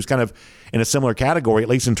Fisher, who's kind of in a similar category, at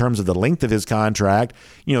least in terms of the length of his contract,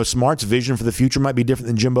 Smart's vision for the future might be different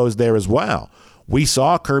than Jimbo's there as well. We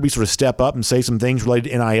saw Kirby sort of step up and say some things related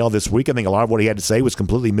to NIL this week. I think a lot of what he had to say was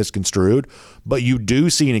completely misconstrued. But you do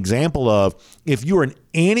see an example of, if you are in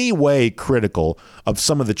any way critical of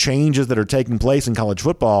some of the changes that are taking place in college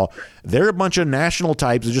football, there are a bunch of national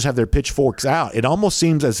types that just have their pitchforks out. It almost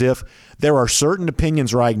seems as if there are certain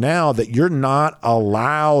opinions right now that you're not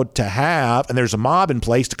allowed to have, and there's a mob in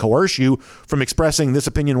place to coerce you from expressing this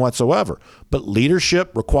opinion whatsoever. But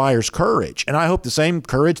leadership requires courage. And I hope the same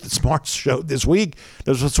courage that Smart showed this week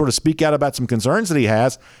does sort of speak out about some concerns that he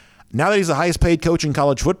has. Now that he's the highest paid coach in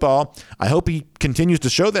college football, I hope he continues to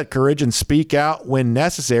show that courage and speak out when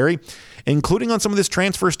necessary, including on some of this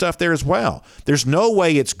transfer stuff there as well. There's no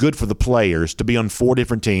way it's good for the players to be on 4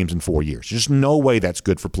 different teams in 4 years. There's just no way that's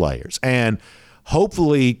good for players. And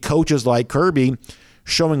hopefully coaches like Kirby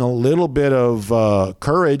showing a little bit of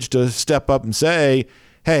courage to step up and say,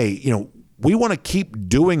 hey, we want to keep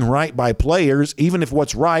doing right by players, even if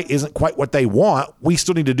what's right isn't quite what they want. We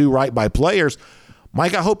still need to do right by players.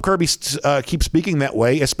 Mike, I hope Kirby keeps speaking that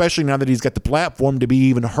way, especially now that he's got the platform to be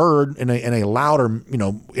even heard in a louder,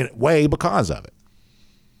 way because of it.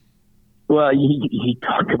 Well, you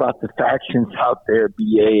talk about the factions out there,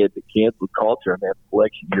 BA, and the cancel culture, and that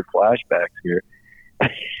selection year flashbacks here.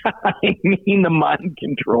 I mean, the mind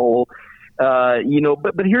control, but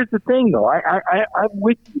here's the thing, though. I'm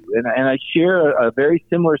with you, and I share a very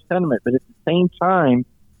similar sentiment, but at the same time,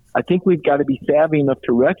 I think we've got to be savvy enough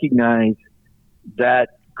to recognize that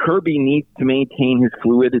Kirby needs to maintain his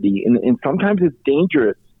fluidity, and sometimes it's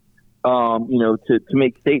dangerous, to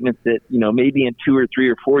make statements that, maybe in 2 or 3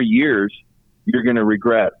 or 4 years you're going to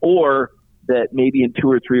regret, or that maybe in 2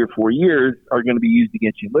 or 3 or 4 years are going to be used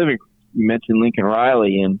against you in living room. You mentioned Lincoln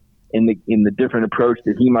Riley and in the different approach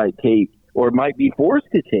that he might take or might be forced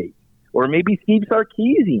to take, or maybe Steve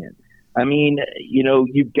Sarkisian. I mean,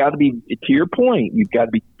 you've got to be, to your point, you've got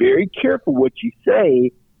to be very careful what you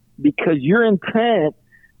say, because your intent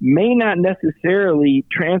may not necessarily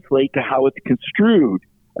translate to how it's construed,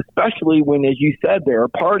 especially when, as you said, there are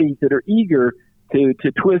parties that are eager to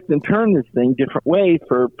twist and turn this thing different ways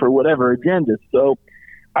for whatever agenda. So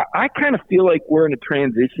I kind of feel like we're in a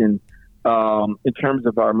transition in terms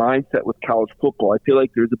of our mindset with college football. I feel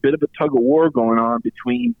like there's a bit of a tug of war going on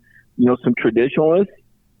between, some traditionalists,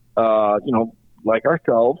 like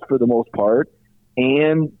ourselves for the most part,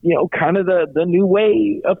 and, kind of the new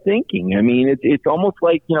way of thinking. I mean, it's almost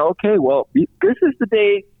like, okay, well, this is the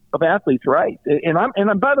day of athletes' rights. And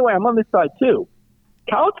I'm by the way, I'm on this side too.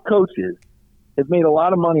 College coaches have made a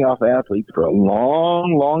lot of money off of athletes for a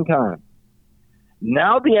long, long time.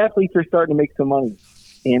 Now the athletes are starting to make some money,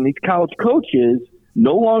 and these college coaches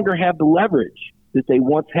no longer have the leverage that they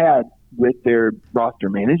once had with their roster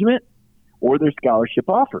management or their scholarship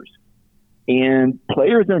offers. And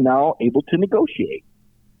players are now able to negotiate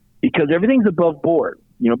because everything's above board.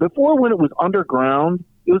 Before, when it was underground,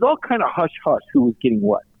 it was all kind of hush-hush who was getting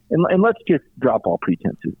what. And let's just drop all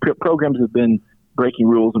pretenses. Programs have been breaking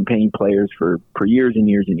rules and paying players for years and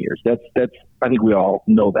years and years. That's I think we all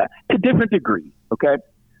know that to different degrees, okay?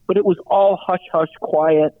 But it was all hush-hush,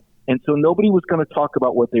 quiet, and so nobody was going to talk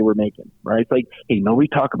about what they were making, right? It's like, hey, nobody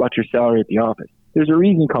talk about your salary at the office. There's a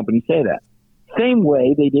reason companies say that. Same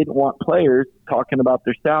way they didn't want players talking about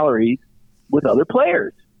their salaries with other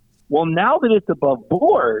players. Well, now that it's above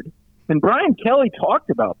board, and Brian Kelly talked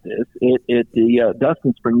about this at the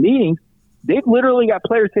Dustin Spring meetings, they've literally got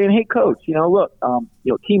players saying, hey, coach, look,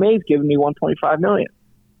 Team A's giving me $125 million.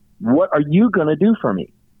 What are you going to do for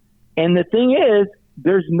me? And the thing is,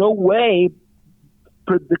 there's no way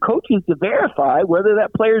for the coaches to verify whether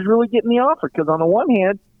that player is really getting the offer. Because on the one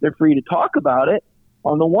hand, they're free to talk about it.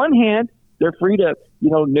 On the one hand, they're free to,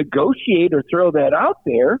 negotiate or throw that out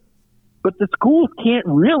there. But the schools can't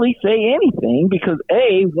really say anything because,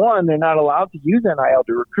 A, one, they're not allowed to use NIL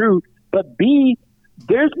to recruit, but B,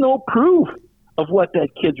 there's no proof of what that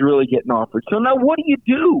kid's really getting offered. So now what do you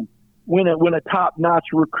do when a top-notch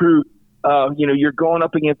recruit, you're going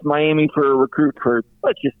up against Miami for a recruit for,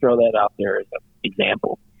 let's just throw that out there as an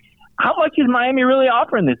example. How much is Miami really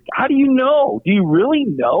offering this? How do you know? Do you really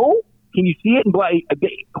know? Can you see it in black?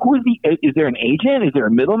 Who is he? Is there an agent? Is there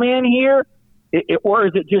a middleman here? Or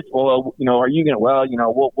is it just, are you going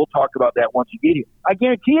to, we'll talk about that once you get here. I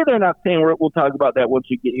guarantee you they're not saying we'll talk about that once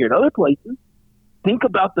you get here in other places. Think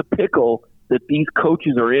about the pickle that these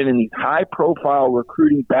coaches are in these high-profile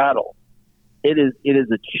recruiting battles. It is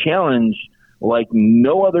a challenge like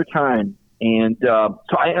no other time. And so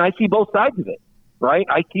I see both sides of it, right?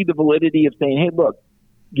 I see the validity of saying, hey, look,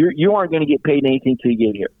 you aren't going to get paid anything till you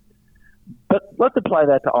get here. But let's apply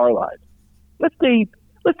that to our lives. Let's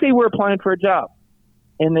say we're applying for a job,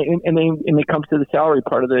 and it comes to the salary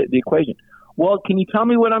part of the equation. Well, can you tell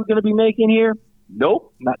me what I'm going to be making here?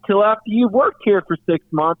 Nope, not till after you've worked here for 6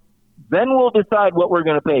 months. Then we'll decide what we're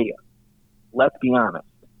going to pay you. Let's be honest.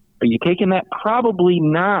 Are you taking that? Probably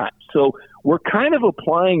not. So we're kind of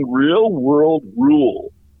applying real-world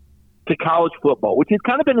rules to college football, which has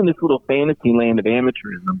kind of been in this little fantasy land of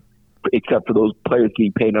amateurism, except for those players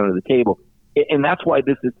getting paid under the table. And that's why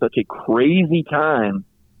this is such a crazy time,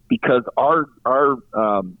 because our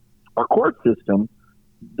court system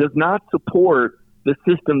does not support the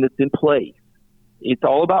system that's in place. It's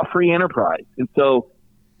all about free enterprise. And so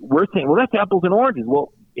we're saying, well, that's apples and oranges.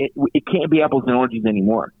 Well, it can't be apples and oranges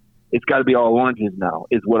anymore. It's got to be all oranges now,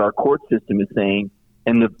 is what our court system is saying,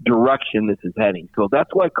 and the direction this is heading. So that's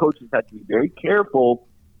why coaches have to be very careful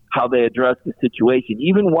how they address the situation,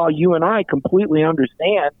 even while you and I completely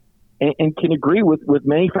understand and can agree with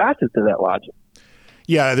many facets of that logic.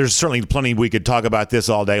 Yeah, there's certainly plenty we could talk about this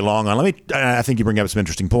all day long on. I think you bring up some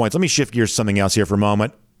interesting points. Let me shift gears to something else here for a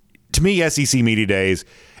moment. To me, SEC Media Days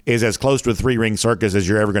is as close to a 3-ring circus as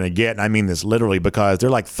you're ever going to get. And I mean this literally, because there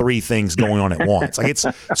are like 3 things going on at once. Like, it's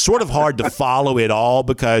sort of hard to follow it all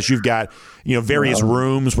because you've got, various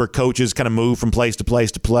rooms where coaches kind of move from place to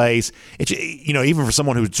place to place. It's, even for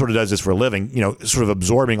someone who sort of does this for a living, sort of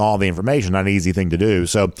absorbing all the information, not an easy thing to do.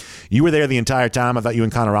 So you were there the entire time. I thought you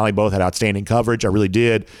and Connor Riley both had outstanding coverage. I really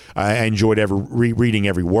did. I enjoyed reading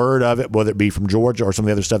every word of it, whether it be from Georgia or some of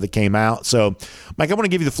the other stuff that came out. So, Mike, I want to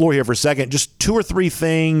give you the floor here for a second. Just 2 or 3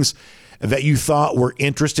 things that you thought were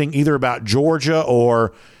interesting, either about Georgia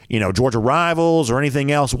or Georgia rivals or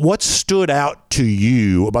anything else. What stood out to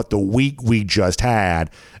you about the week we just had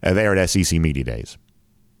there at SEC Media Days?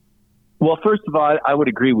 Well, first of all, I would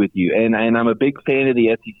agree with you, and I'm a big fan of the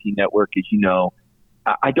SEC network, as you know.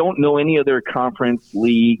 I don't know any other conference,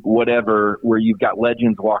 league, whatever, where you've got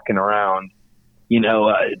legends walking around. Tim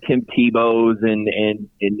Tebow's and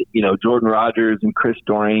Jordan Rogers and Chris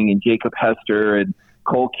Doering and Jacob Hester and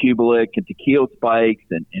Cole Kubelik and Takeo Spikes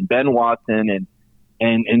and Ben Watson and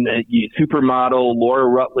supermodel Laura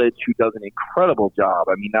Rutledge, who does an incredible job.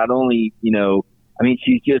 I mean, not only,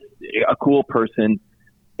 she's just a cool person.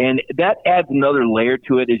 And that adds another layer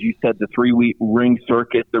to it, as you said, the 3-ring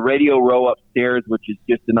circuit, the radio row upstairs, which is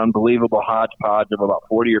just an unbelievable hodgepodge of about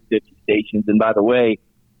 40 or 50 stations. And by the way,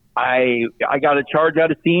 I got a charge out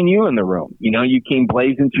of seeing you in the room. You came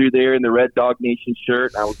blazing through there in the Red Dog Nation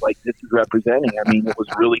shirt. And I was like, this is representing. I mean, it was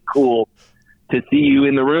really cool to see you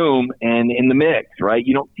in the room and in the mix, right?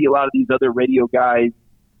 You don't see a lot of these other radio guys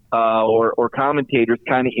or commentators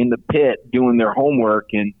kind of in the pit doing their homework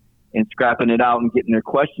and scrapping it out and getting their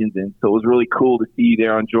questions in. So it was really cool to see you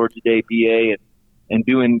there on Georgia Day, BA, and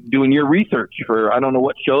doing your research for I don't know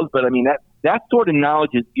what shows, but I mean that sort of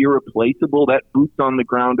knowledge is irreplaceable. That boots on the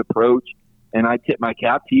ground approach, and I tip my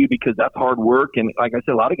cap to you because that's hard work. And like I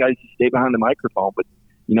said, a lot of guys just stay behind the microphone, but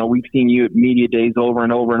we've seen you at media days over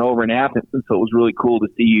and over and over in Athens, and so it was really cool to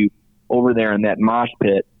see you over there in that mosh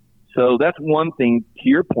pit. So that's one thing. To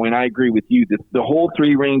your point, I agree with you. The whole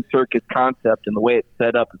 3-ring circus concept and the way it's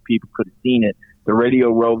set up, if people could have seen it, the radio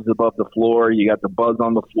rows above the floor, you got the buzz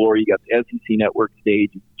on the floor, you got the SEC Network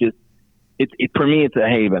stage. For me, it's a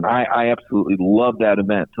haven. I absolutely love that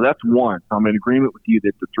event. So that's one. So I'm in agreement with you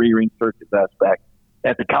that the 3-ring circus aspect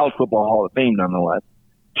at the College Football Hall of Fame, nonetheless.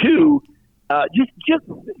 2, I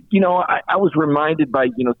was reminded by,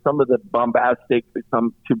 some of the bombastic,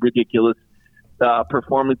 some too ridiculous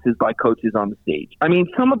performances by coaches on the stage. I mean,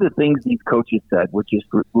 some of the things these coaches said were just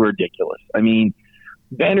ridiculous. I mean,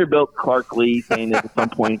 Vanderbilt, Clark Lee saying that at some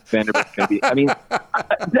point Vanderbilt's going to be. I mean,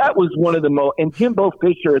 that was one of the most. And Jimbo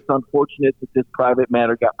Fisher, it's unfortunate that this private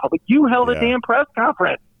matter got public. You held a damn press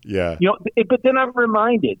conference. Yeah. But then I'm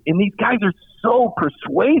reminded, and these guys are so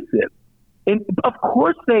persuasive. And of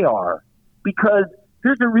course they are, because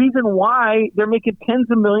there's a reason why they're making tens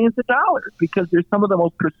of millions of dollars, because they're some of the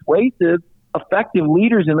most persuasive, effective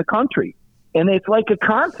leaders in the country. And it's like a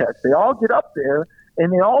contest. They all get up there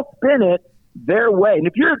and they all spin it their way. And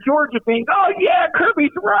if you're a Georgia fan, oh yeah,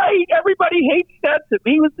 Kirby's right. Everybody hates Stetson.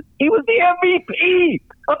 He was the MVP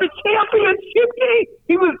of the championship game.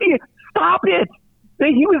 He was the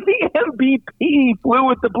MVP. Flew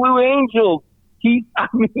with the Blue Angels. He's not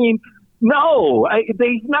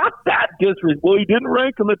that disrespectful. Well, he didn't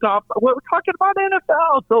rank in the top. We're talking about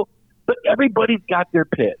NFL. So, but everybody's got their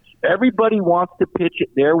pitch. Everybody wants to pitch it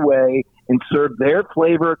their way and serve their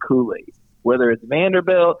flavor of Kool-Aid, whether it's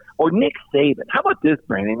Vanderbilt or Nick Saban. How about this,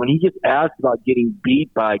 Brandon? When he gets asked about getting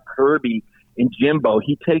beat by Kirby and Jimbo,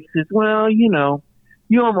 he takes his,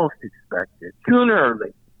 you almost expect it. Sooner or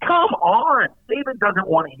later. Come on. Saban doesn't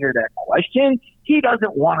want to hear that question. He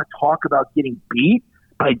doesn't want to talk about getting beat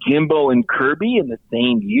by Jimbo and Kirby in the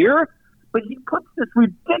same year. But he puts this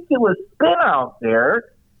ridiculous spin out there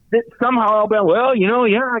that somehow Alabama,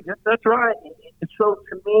 I guess that's right. And so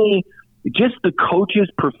to me, just the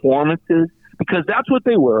coaches' performances, because that's what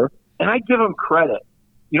they were, and I give them credit.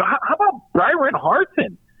 How about Byron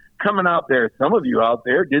Harsin coming out there? Some of you out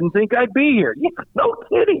there didn't think I'd be here. Yeah, no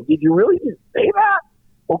kidding. Did you really just say that?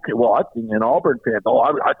 Okay, well, I think an Auburn fan,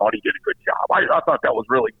 I thought he did a good job. I thought that was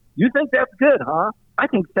really. You think that's good, huh? I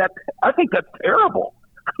think that's terrible.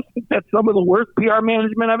 I think that's some of the worst PR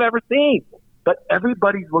management I've ever seen. But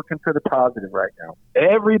everybody's looking for the positive right now.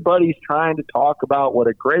 Everybody's trying to talk about what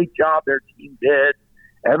a great job their team did.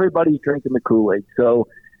 Everybody's drinking the Kool-Aid. So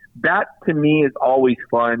that, to me, is always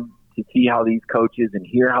fun to see how these coaches and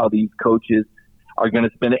hear how these coaches are going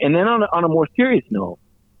to spend it. And then on a more serious note,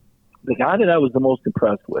 the guy that I was the most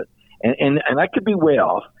impressed with, and I could be way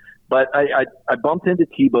off, but I bumped into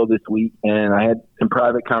Tebow this week, and I had some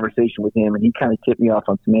private conversation with him, and he kind of tipped me off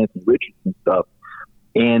on some Anthony Richardson stuff.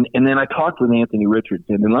 And then I talked with Anthony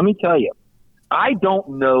Richardson, and let me tell you, I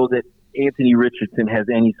don't know that Anthony Richardson has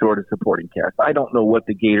any sort of supporting cast. I don't know what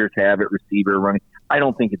the Gators have at receiver running. I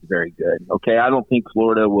don't think it's very good. Okay, I don't think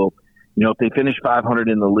Florida will, if they finish 500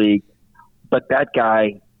 in the league. But that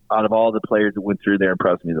guy, out of all the players that went through there,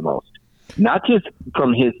 impressed me the most. Not just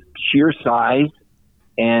from his sheer size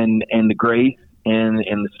and the grace and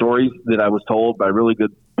the stories that I was told by really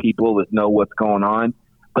good people that know what's going on,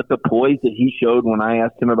 but the poise that he showed when I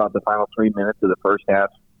asked him about the final 3 minutes of the first half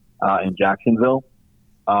in Jacksonville.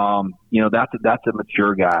 That's a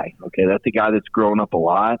mature guy. Okay, that's a guy that's grown up a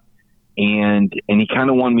lot, and he kind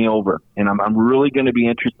of won me over. And I'm really going to be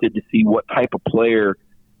interested to see what type of player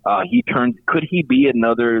he turns. Could he be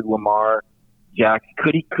another Lamar Jackson?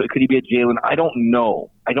 Could he be a Jalen? I don't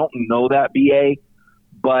know. I don't know that, BA,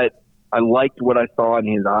 but I liked what I saw in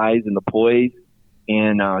his eyes and the poise.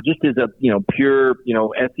 And just as a pure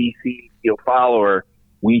SEC follower,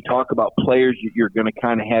 when you talk about players, you're going to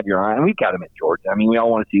kind of have your eye. And we've got him at Georgia. I mean, we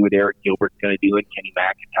all want to see what Eric Gilbert's going to do, and Kenny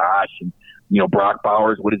McIntosh, and Brock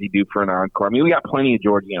Bowers. What does he do for an encore? I mean, we got plenty of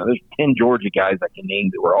Georgia. There's 10 Georgia guys I can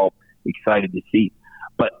name that we're all excited to see.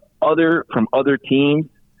 But from other teams,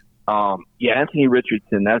 Anthony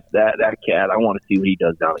Richardson, that's that cat. I want to see what he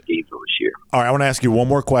does down in Gainesville this year. All right, I want to ask you one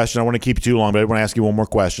more question. I want to keep you too long, but I want to ask you one more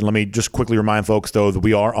question. Let me just quickly remind folks, though, that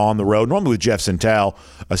we are on the road, normally with Jeff Sentell,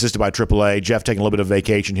 assisted by AAA. Jeff taking a little bit of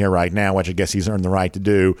vacation here right now, which I guess he's earned the right to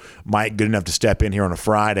do. Mike, good enough to step in here on a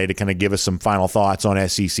Friday to kind of give us some final thoughts on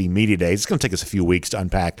SEC Media Days. It's going to take us a few weeks to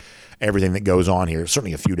unpack everything that goes on here,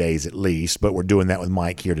 certainly a few days at least, but we're doing that with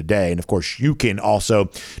Mike here today. And, of course, you can also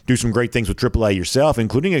do some great things with AAA yourself,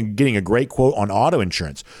 including getting a great quote on auto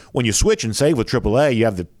insurance. When you switch and save with AAA, you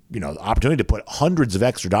have the opportunity to put hundreds of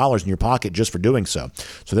extra dollars in your pocket just for doing so.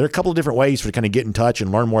 So there are a couple of different ways for to kind of get in touch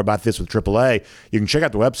and learn more about this with AAA. You can check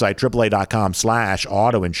out the website,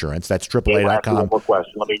 AAA.com/auto insurance. That's AAA.com one more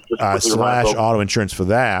question. Let me just /auto insurance for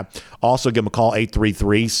that. Also give them a call,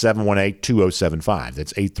 833-718-2075.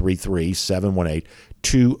 That's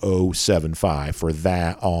 833-718-2075 for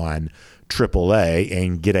that on AAA,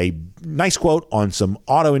 and get a nice quote on some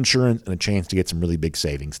auto insurance and a chance to get some really big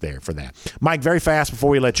savings there for that. Mike, very fast before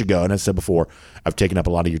we let you go, and as I said before, I've taken up a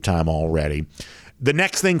lot of your time already. The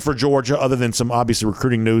next thing for Georgia, other than some obviously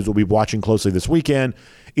recruiting news we'll be watching closely this weekend,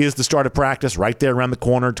 is the start of practice right there around the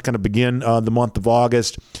corner to kind of begin the month of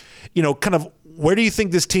August. Kind of where do you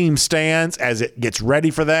think this team stands as it gets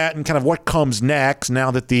ready for that, and kind of what comes next now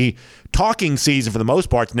that the talking season for the most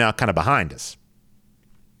part is now kind of behind us?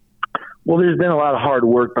 Well, there's been a lot of hard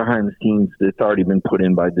work behind the scenes that's already been put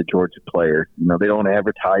in by the Georgia players. They don't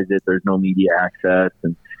advertise it. There's no media access.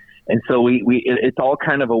 And so it's all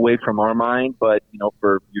kind of away from our mind. But,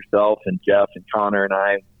 for yourself and Jeff and Connor and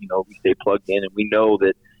I, we stay plugged in, and we know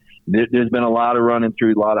that there's been a lot of running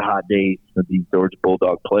through a lot of hot days with these Georgia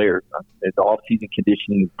Bulldog players. The off-season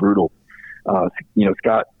conditioning is brutal.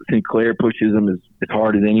 Scott Sinclair pushes them as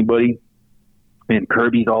hard as anybody. And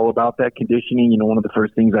Kirby's all about that conditioning. One of the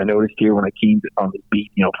first things I noticed here when I came on the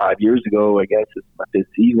beat, 5 years ago, I guess it's my fifth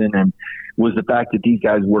season, and was the fact that these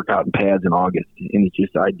guys work out in pads in August. And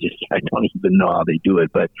it's I don't even know how they do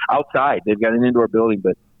it. But outside, they've got an indoor building,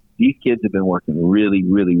 but these kids have been working really,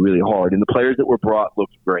 really, really hard. And the players that were brought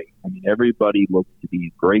looked great. I mean, everybody looks to be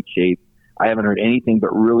in great shape. I haven't heard anything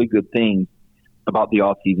but really good things about the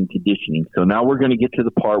off-season conditioning. So now we're going to get to the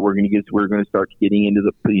part we're going to start getting into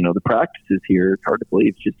the the practices here. It's hard to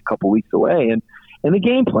believe it's just a couple weeks away, and the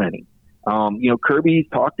game planning. Kirby's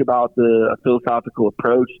talked about the philosophical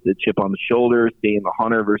approach, the chip on the shoulder, staying the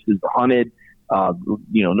hunter versus the hunted.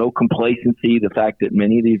 No complacency. The fact that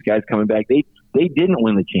many of these guys coming back, they didn't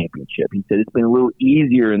win the championship. He said it's been a little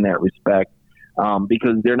easier in that respect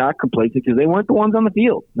because they're not complacent because they weren't the ones on the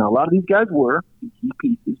field. Now a lot of these guys were key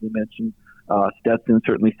pieces. We mentioned Stetson,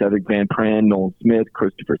 certainly Cedric Van Pran, Nolan Smith,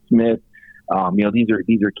 Christopher Smith. These are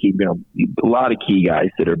key. A lot of key guys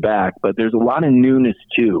that are back, but there's a lot of newness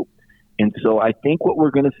too. And so I think what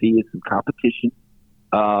we're going to see is some competition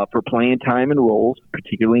for playing time and roles,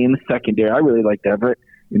 particularly in the secondary. I really liked Everett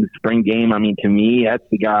in the spring game. I mean, to me, that's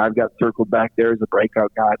the guy I've got circled back there as a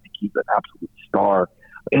breakout guy. I think he's an absolute star.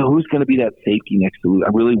 And who's going to be that safety next to Lewis?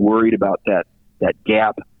 I'm really worried about that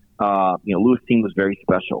gap. Lewis Team was very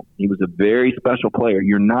special. He was a very special player.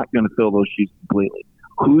 You're not going to fill those shoes completely.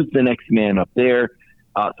 Who's the next man up there?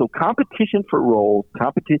 So competition for roles,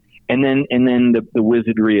 and then the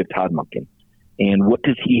wizardry of Todd Monken. And what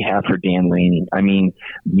does he have for Dan Lanning? I mean,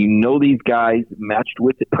 these guys matched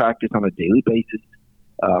with at practice on a daily basis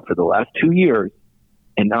for the last 2 years,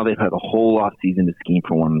 and now they've had a whole off season to scheme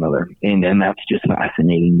for one another. And that's just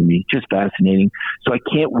fascinating to me, just fascinating. So I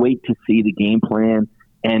can't wait to see the game plan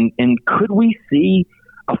And could we see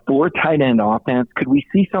a 4 tight end offense? Could we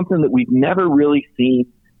see something that we've never really seen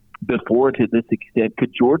before to this extent?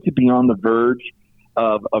 Could Georgia be on the verge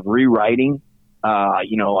of rewriting,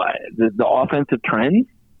 the offensive trends?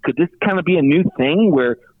 Could this kind of be a new thing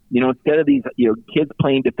where, instead of these, kids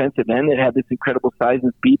playing defensive end that have this incredible size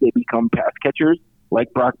and speed, they become pass catchers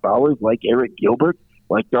like Brock Bowers, like Eric Gilbert,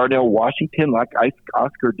 like Darnell Washington, like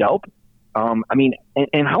Oscar Delp?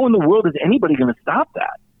 And how in the world is anybody going to stop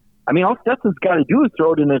that? I mean, all Stetson's got to do is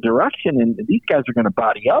throw it in a direction, and these guys are going to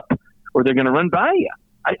body up or they're going to run by you.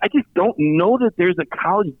 I just don't know that there's a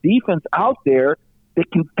college defense out there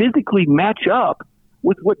that can physically match up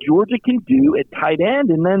with what Georgia can do at tight end.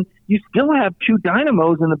 And then you still have 2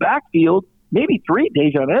 dynamos in the backfield, maybe 3,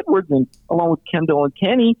 Daijun Edwards, and along with Kendall and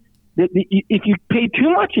Kenny. If you pay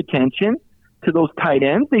too much attention to those tight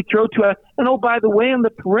ends, they throw to and oh, by the way, on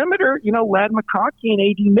the perimeter, Ladd McConkey and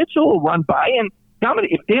A.D. Mitchell will run by. And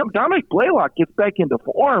if Dominic Blaylock gets back into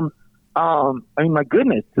form, my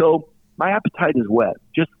goodness. So my appetite is wet.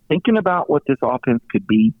 Just thinking about what this offense could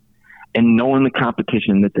be and knowing the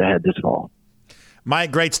competition that's ahead this fall.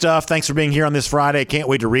 Mike, great stuff. Thanks for being here on this Friday. Can't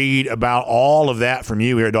wait to read about all of that from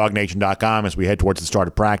you here at DogNation.com as we head towards the start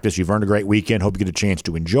of practice. You've earned a great weekend. Hope you get a chance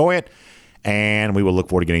to enjoy it. And we will look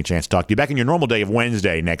forward to getting a chance to talk to you back in your normal day of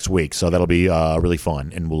Wednesday next week. So that'll be really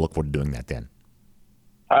fun, and we'll look forward to doing that then.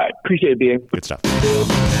 All right. Appreciate it, BA. Good stuff.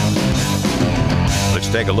 Let's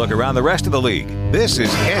take a look around the rest of the league. This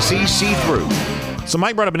is SEC Through. So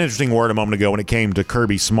Mike brought up an interesting word a moment ago when it came to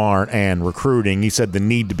Kirby Smart and recruiting. He said the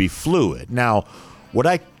need to be fluid. Now, what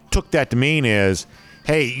I took that to mean is,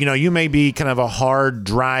 hey, you may be kind of a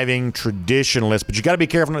hard-driving traditionalist, but you got to be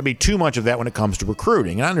careful not to be too much of that when it comes to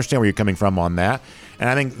recruiting. And I understand where you're coming from on that. And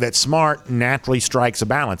I think that Smart naturally strikes a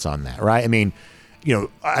balance on that, right? I mean,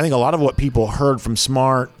 I think a lot of what people heard from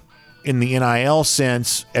Smart in the NIL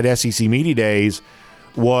sense at SEC Media Days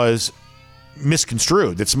was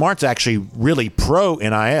misconstrued. That Smart's actually really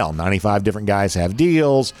pro-NIL. 95 different guys have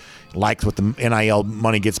deals, likes what the NIL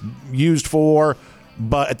money gets used for.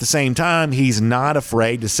 But at the same time, he's not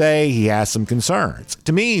afraid to say he has some concerns.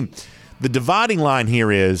 To me, the dividing line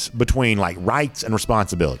here is between rights and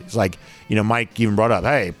responsibilities. Mike even brought up,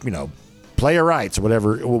 hey, player rights or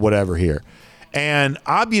whatever here. And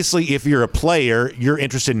obviously, if you're a player, you're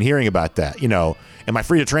interested in hearing about that. Am I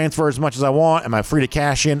free to transfer as much as I want? Am I free to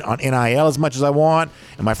cash in on NIL as much as I want?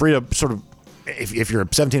 Am I free to sort of, if you're a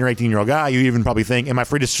 17 or 18-year-old guy, you even probably think, am I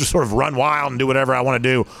free to just sort of run wild and do whatever I want to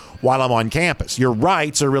do while I'm on campus? Your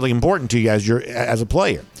rights are really important to you as a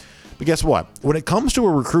player. But guess what? When it comes to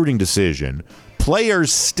a recruiting decision,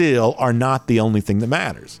 players still are not the only thing that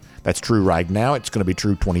matters. That's true right now. It's going to be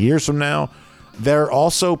true 20 years from now. There are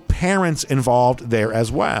also parents involved there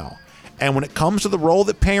as well. And when it comes to the role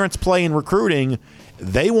that parents play in recruiting,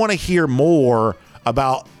 they want to hear more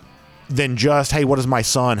about than just, hey, what does my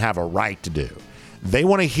son have a right to do? They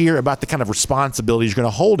want to hear about the kind of responsibilities you're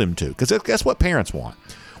going to hold him to, because that's what parents want.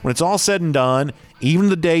 When it's all said and done, even in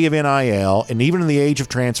the day of NIL, and even in the age of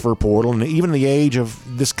transfer portal, and even in the age of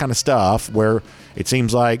this kind of stuff where it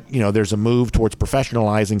seems like, there's a move towards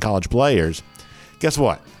professionalizing college players, guess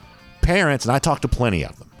what? Parents, and I talk to plenty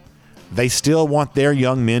of them, they still want their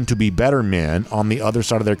young men to be better men on the other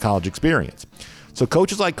side of their college experience. So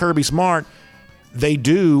coaches like Kirby Smart, they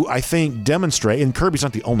do, I think, demonstrate, and Kirby's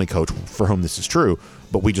not the only coach for whom this is true,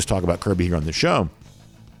 but we just talk about Kirby here on the show.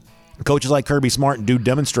 Coaches like Kirby Smart do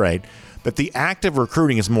demonstrate that the act of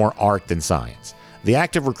recruiting is more art than science. The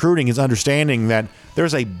act of recruiting is understanding that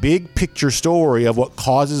there's a big picture story of what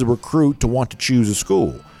causes a recruit to want to choose a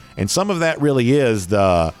school. And some of that really is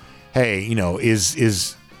the, hey,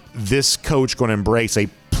 is this coach going to embrace a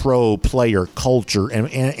pro-player culture,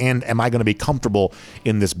 and am I going to be comfortable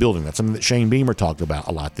in this building? That's something that Shane Beamer talked about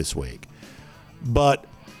a lot this week. But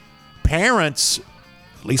parents,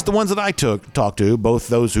 at least the ones that I talked to, both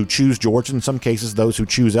those who choose Georgia, in some cases those who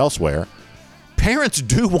choose elsewhere, parents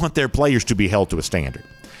do want their players to be held to a standard.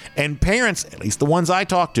 And parents, at least the ones I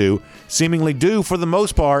talk to, seemingly do, for the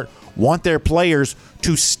most part, want their players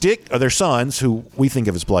to stick, or their sons, who we think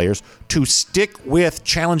of as players, to stick with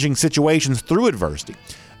challenging situations through adversity.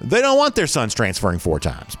 They don't want their sons transferring 4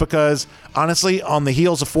 times because, honestly, on the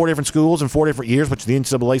heels of 4 different schools in 4 different years, which the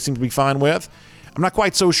NCAA seems to be fine with, I'm not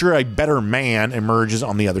quite so sure a better man emerges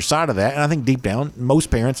on the other side of that. And I think deep down, most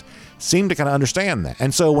parents seem to kind of understand that.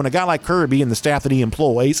 And so when a guy like Kirby and the staff that he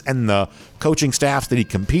employs and the coaching staffs that he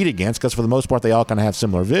compete against, because for the most part they all kind of have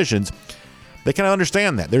similar visions, they kind of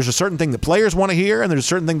understand that. There's a certain thing that players want to hear, and there's a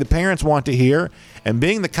certain thing that parents want to hear. And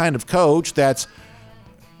being the kind of coach that's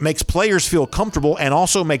makes players feel comfortable and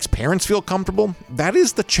also makes parents feel comfortable. That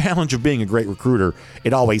is the challenge of being a great recruiter.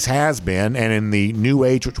 It always has been, and in the new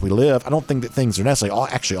age which we live, I don't think that things are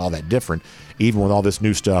necessarily all that different, even with all this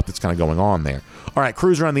new stuff that's kind of going on there. All right,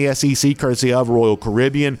 cruise around the SEC, courtesy of Royal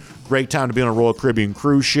Caribbean. Great time to be on a Royal Caribbean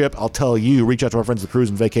cruise ship. I'll tell you, reach out to our friends at the Cruise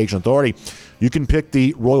and Vacation Authority. You can pick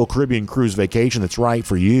the Royal Caribbean cruise vacation that's right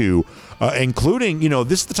for you, including,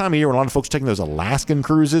 this is the time of year when a lot of folks are taking those Alaskan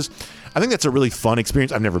cruises. I think that's a really fun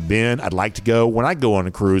experience. I've never been. I'd like to go. When I go on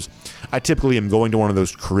a cruise, I typically am going to one of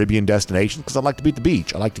those Caribbean destinations because I like to be at the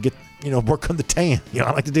beach. I like to get, work on the tan.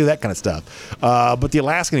 I like to do that kind of stuff. But the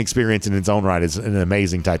Alaskan experience in its own right is an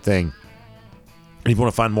amazing type thing. And if you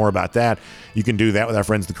want to find more about that, you can do that with our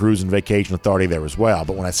friends at the Cruise and Vacation Authority there as well.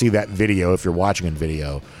 But when I see that video, if you're watching a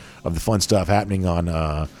video of the fun stuff happening on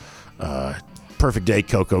Perfect Day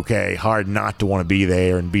Coco Cay, hard not to want to be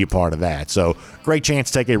there and be a part of that. So great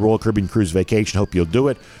chance to take a Royal Caribbean cruise vacation. Hope you'll do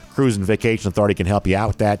it. Cruise and Vacation Authority can help you out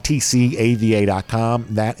with that. TCAVA.com.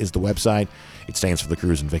 That is the website. It stands for the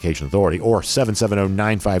Cruise and Vacation Authority, or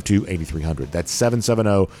 770-952-8300. That's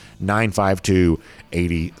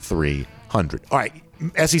 770-952-8300. All right,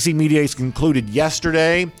 SEC Media Days concluded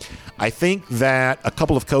yesterday. I think that a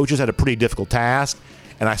couple of coaches had a pretty difficult task,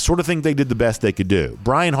 and I sort of think they did the best they could do.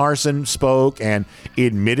 Brian Harsin spoke and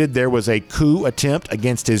admitted there was a coup attempt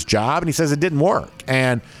against his job, and he says it didn't work.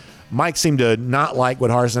 And Mike seemed to not like what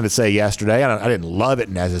Harsin had to say yesterday. I didn't love it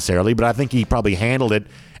necessarily, but I think he probably handled it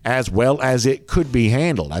as well as it could be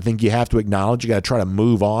handled. I think you have to acknowledge you got to try to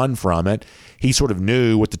move on from it. He sort of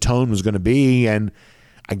knew what the tone was going to be, and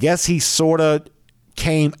I guess he sort of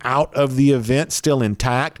came out of the event still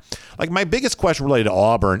intact. Like, my biggest question related to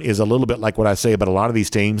Auburn is a little bit like what I say about a lot of these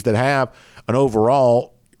teams that have an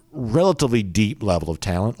overall relatively deep level of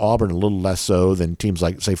talent. Auburn a little less so than teams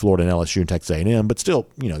like, say, Florida and LSU and Texas A&M, but still,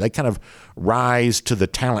 they kind of rise to the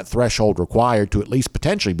talent threshold required to at least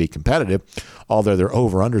potentially be competitive, although their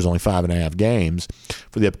over-under is only 5.5 games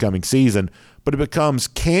for the upcoming season. But it becomes,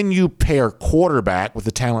 can you pair quarterback with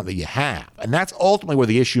the talent that you have? And that's ultimately where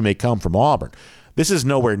the issue may come from Auburn. This is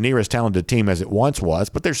nowhere near as talented a team as it once was,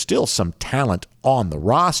 but there's still some talent on the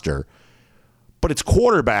roster. But it's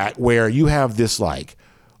quarterback where you have this, sort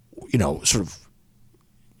of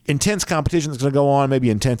intense competition that's going to go on.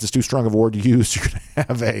 Maybe intense is too strong of a word to use. You're going to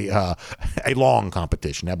have a long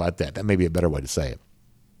competition. How about that? That may be a better way to say it.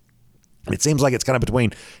 And it seems like it's kind of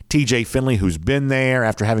between TJ Finley, who's been there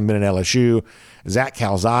after having been at LSU, Zach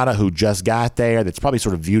Calzada, who just got there, that's probably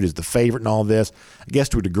sort of viewed as the favorite in all this. I guess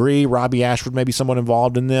to a degree, Robbie Ashford may be somewhat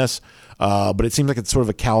involved in this, but it seems like it's sort of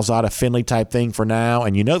a Calzada-Finley type thing for now.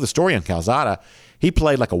 And the story on Calzada, he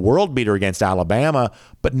played like a world beater against Alabama,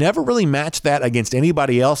 but never really matched that against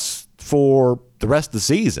anybody else for the rest of the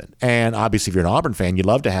season. And obviously, if you're an Auburn fan, you'd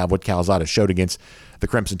love to have what Calzada showed against the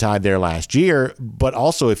Crimson Tide there last year. But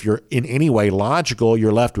also, if you're in any way logical,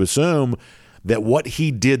 you're left to assume that what he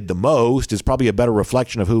did the most is probably a better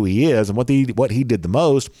reflection of who he is. And what he did the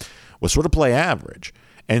most was sort of play average.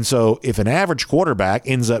 And so if an average quarterback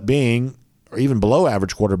ends up being, or even below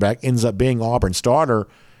average quarterback ends up being Auburn starter,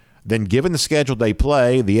 then given the schedule they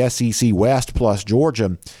play, the SEC West plus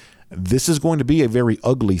Georgia, this is going to be a very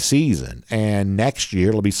ugly season. And next year,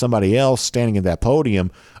 it'll be somebody else standing at that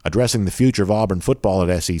podium addressing the future of Auburn football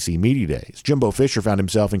at SEC Media Days. Jimbo Fisher found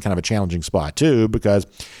himself in kind of a challenging spot, too, because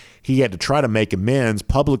he had to try to make amends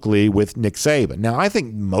publicly with Nick Saban. Now, I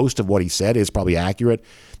think most of what he said is probably accurate,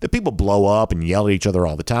 that people blow up and yell at each other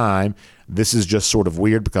all the time. This is just sort of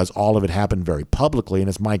weird because all of it happened very publicly. And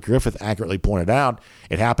as Mike Griffith accurately pointed out,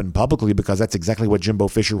 it happened publicly because that's exactly what Jimbo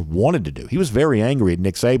Fisher wanted to do. He was very angry at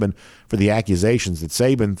Nick Saban for the accusations that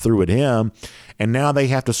Saban threw at him. And now they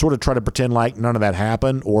have to sort of try to pretend like none of that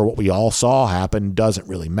happened, or what we all saw happen doesn't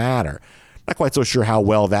really matter. Not quite so sure how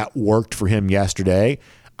well that worked for him yesterday.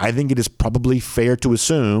 I think it is probably fair to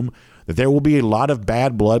assume that there will be a lot of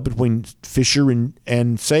bad blood between Fisher and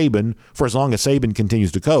Saban for as long as Saban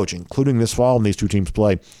continues to coach, including this fall when these two teams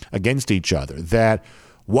play against each other, that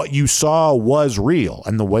what you saw was real,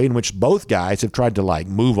 and the way in which both guys have tried to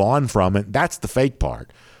move on from it, that's the fake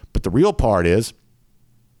part. But the real part is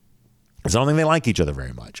I don't think they like each other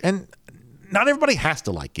very much. And not everybody has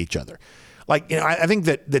to like each other. I think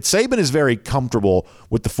that Saban is very comfortable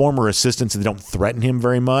with the former assistants and they don't threaten him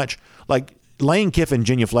very much. Lane Kiffin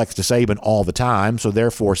genuflects to Saban all the time, so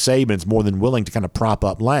therefore Saban's more than willing to kind of prop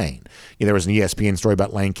up Lane. There was an ESPN story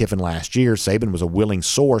about Lane Kiffin last year. Saban was a willing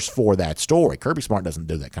source for that story. Kirby Smart doesn't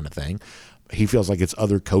do that kind of thing. He feels like it's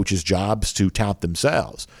other coaches' jobs to tout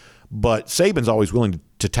themselves. But Saban's always willing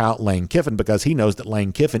to tout Lane Kiffin because he knows that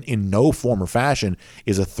Lane Kiffin in no form or fashion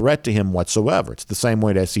is a threat to him whatsoever. It's the same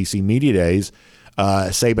way at SEC Media Days.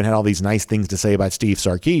 Saban had all these nice things to say about Steve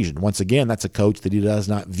Sarkisian. Once again, that's a coach that he does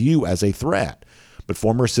not view as a threat. But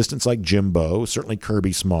former assistants like Jimbo, certainly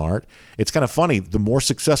Kirby Smart, it's kind of funny. The more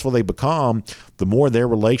successful they become, the more their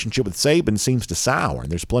relationship with Saban seems to sour.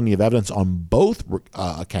 And there's plenty of evidence on both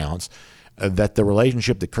accounts that the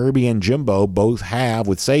relationship that Kirby and Jimbo both have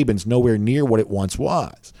with Saban's nowhere near what it once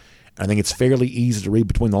was. I think it's fairly easy to read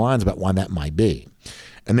between the lines about why that might be.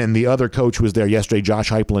 And then the other coach who was there yesterday,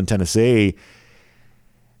 Josh Heupel in Tennessee,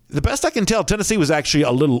 the best I can tell, Tennessee was actually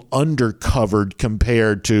a little undercovered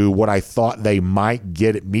compared to what I thought they might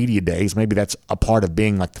get at media days. Maybe that's a part of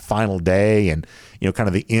being like the final day and, kind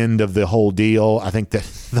of the end of the whole deal. I think that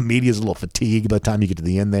the media is a little fatigued by the time you get to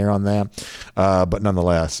the end there on that. But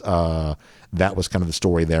nonetheless, that was kind of the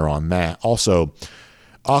story there on that. Also,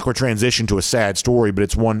 awkward transition to a sad story, but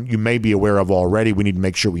it's one you may be aware of already. We need to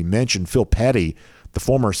make sure we mention Phil Petty, the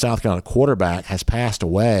former South Carolina quarterback, has passed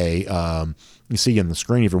away. You see on the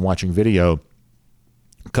screen if you're watching video,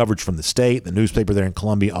 coverage from the state, the newspaper there in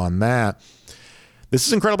Columbia on that. This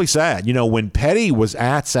is incredibly sad. When Petty was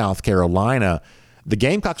at South Carolina, the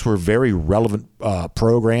Gamecocks were a very relevant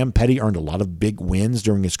program. Petty earned a lot of big wins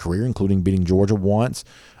during his career, including beating Georgia once.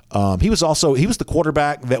 He was the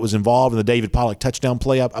quarterback that was involved in the David Pollock touchdown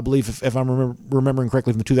play, I believe, if I'm remembering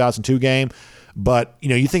correctly, from the 2002 game. But,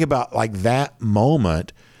 you think about like that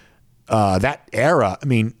moment, that era. I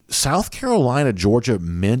mean, South Carolina, Georgia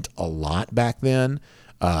meant a lot back then.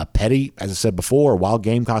 Petty, as I said before, while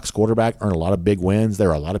Gamecocks quarterback, earned a lot of big wins. There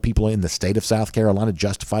are a lot of people in the state of South Carolina,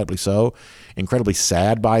 justifiably so, incredibly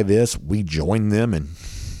sad by this. We joined them, and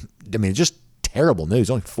it's just terrible news.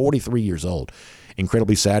 Only 43 years old.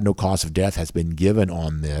 Incredibly sad. No cause of death has been given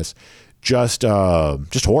on this. Just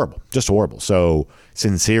horrible. Just horrible. So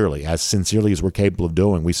sincerely as we're capable of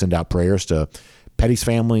doing, we send out prayers to Petty's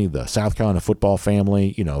family, the South Carolina football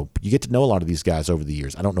family. You get to know a lot of these guys over the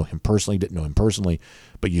years. I don't know him personally, didn't know him personally,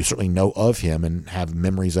 but you certainly know of him and have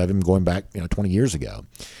memories of him going back 20 years ago.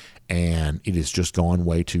 And it has just gone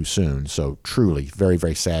way too soon. So truly very,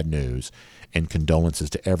 very sad news, and condolences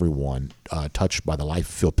to everyone touched by the life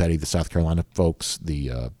of Phil Petty, the South Carolina folks,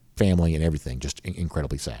 the family, and everything. Just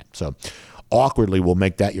incredibly sad. So awkwardly, we'll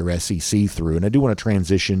make that your SEC through. And I do want to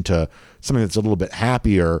transition to something that's a little bit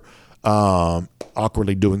happier,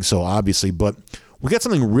 awkwardly doing so, obviously. But we got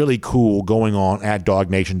something really cool going on at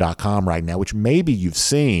DogNation.com right now, which maybe you've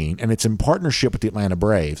seen, and it's in partnership with the Atlanta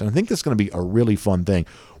Braves. And I think this is going to be a really fun thing.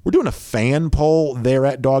 We're doing a fan poll there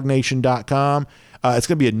at DogNation.com. It's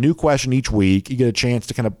going to be a new question each week. You get a chance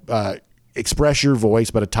to kind of express your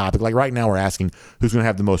voice about a topic. Like right now, we're asking who's going to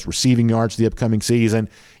have the most receiving yards the upcoming season.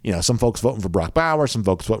 Some folks voting for Brock Bowers, some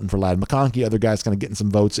folks voting for Ladd McConkey, other guys kind of getting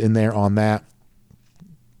some votes in there on that.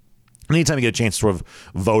 Anytime you get a chance to sort of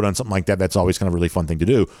vote on something like that, that's always kind of a really fun thing to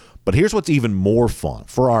do. But here's what's even more fun.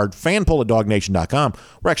 For our fan poll at DogNation.com,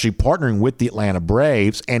 we're actually partnering with the Atlanta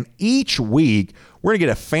Braves, and each week we're going to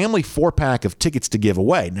get a family 4-pack of tickets to give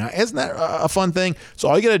away. Now, isn't that a fun thing? So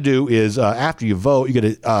all you got to do is after you vote, you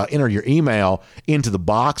got to enter your email into the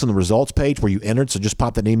box on the results page where you entered. So just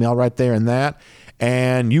pop that email right there in that.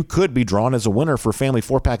 And you could be drawn as a winner for a family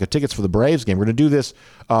 4-pack of tickets for the Braves game. We're going to do this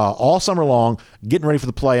all summer long, getting ready for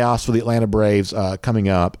the playoffs for the Atlanta Braves coming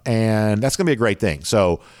up. And that's going to be a great thing.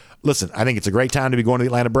 So listen, I think it's a great time to be going to the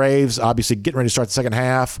Atlanta Braves. Obviously, getting ready to start the second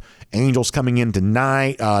half. Angels coming in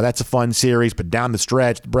tonight. That's a fun series. But down the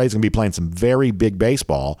stretch, the Braves are going to be playing some very big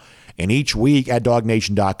baseball. And each week at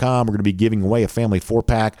DogNation.com, we're going to be giving away a family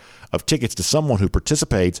 4-pack of tickets to someone who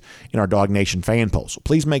participates in our Dog Nation fan poll. So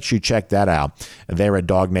please make sure you check that out there at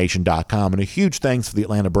DogNation.com. And a huge thanks to the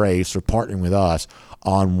Atlanta Braves for partnering with us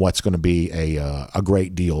on what's going to be a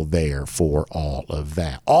great deal there for all of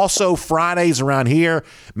that. Also, Fridays around here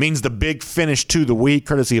means the big finish to the week,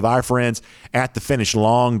 courtesy of our friends at the Finish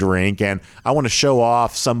Long Drink. And I want to show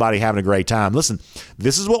off somebody having a great time. Listen,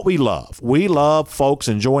 this is what we love. We love folks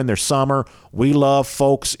enjoying their summer. We love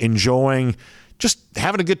folks enjoying just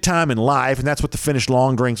having a good time in life, and that's what the Finish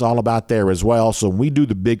Long Drink's all about there as well. So when we do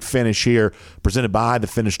the big finish here, presented by the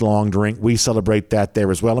Finish Long Drink, we celebrate that there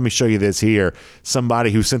as well. Let me show you this here. Somebody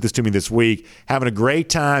who sent this to me this week, having a great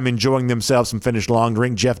time enjoying themselves some Finish Long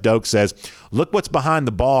Drink. Jeff Doak says, look what's behind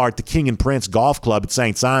the bar at the King and Prince Golf Club at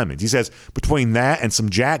St. Simon's. He says, between that and some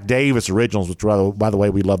Jack Davis originals, which, by the way,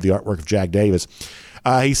 we love the artwork of Jack Davis,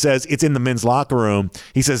 He says it's in the men's locker room.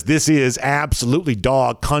 He says this is absolutely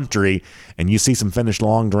dog country, and you see some Finnish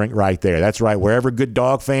long drink right there. That's right. Wherever good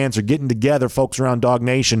dog fans are getting together, folks around Dog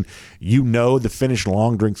Nation, you know the Finnish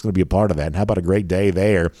long drink's going to be a part of that. And how about a great day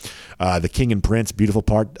there? The King and Prince, beautiful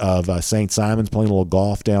part of St. Simon's, playing a little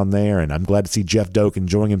golf down there, and I'm glad to see Jeff Doak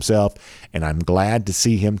enjoying himself, and I'm glad to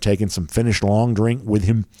see him taking some Finnish long drink with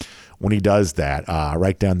him when he does that,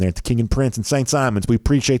 right down there at the King and Prince in St. Simon's. We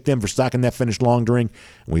appreciate them for stocking that Finnish long drink,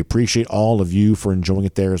 and we appreciate all of you for enjoying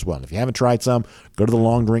it there as well. And if you haven't tried some, go to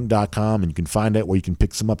thelongdrink.com, and you can find out where you can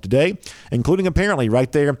pick some up today, including apparently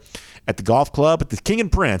right there at the golf club at the King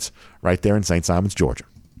and Prince right there in St. Simon's, Georgia.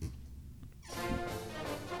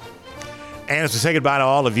 And as we say goodbye to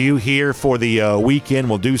all of you here for the weekend,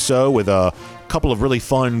 we'll do so with a couple of really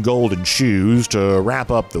fun golden shoes to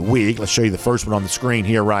wrap up the week. Let's show you the first one on the screen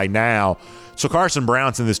here right now. So Carson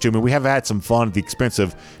Brown sent this to me. We have had some fun at the expense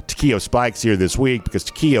of Takeo Spikes here this week because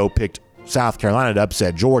Takeo picked South Carolina to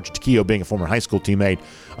upset Georgia. Takeo being a former high school teammate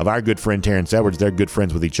of our good friend Terrence Edwards. They're good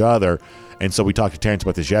friends with each other. And so we talked to Terrence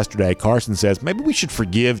about this yesterday. Carson says maybe we should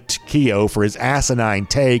forgive Takeo for his asinine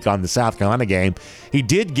take on the South Carolina game. He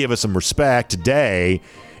did give us some respect today,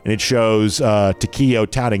 and it shows Takeo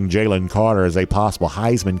touting Jalen Carter as a possible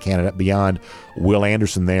Heisman candidate beyond Will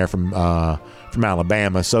Anderson there from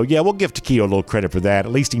Alabama. So, yeah, we'll give Takeo a little credit for that.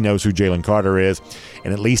 At least he knows who Jalen Carter is,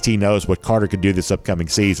 and at least he knows what Carter could do this upcoming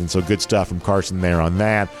season. So good stuff from Carson there on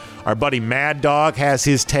that. Our buddy Mad Dog has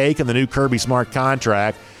his take on the new Kirby Smart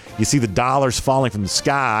contract. You see the dollars falling from the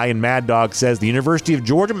sky, and Mad Dog says the University of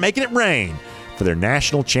Georgia making it rain for their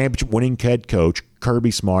national championship winning head coach,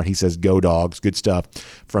 Kirby Smart. He says, go Dogs. Good stuff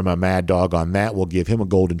from a Mad Dog on that. We'll give him a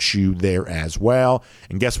golden shoe there as well.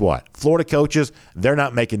 And guess what? Florida coaches, they're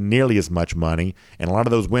not making nearly as much money. And a lot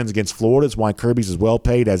of those wins against Florida is why Kirby's as well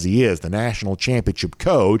paid as he is, the national championship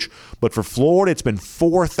coach. But for Florida, it's been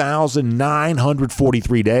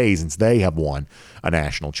 4,943 days since they have won a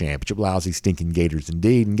national championship. Lousy, stinking Gators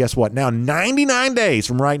indeed. And guess what? Now, 99 days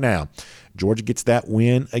from right now, Georgia gets that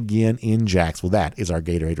win again in Jacksonville. That is our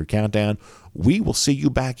Gator Hater Countdown. We will see you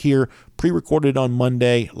back here, pre-recorded on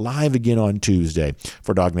Monday, live again on Tuesday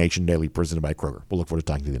for Dog Nation Daily, presented by Kroger. We'll look forward to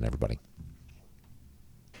talking to you then, everybody.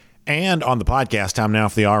 And on the podcast, time now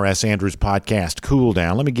for the R.S. Andrews Podcast Cool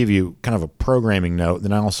Down. Let me give you kind of a programming note,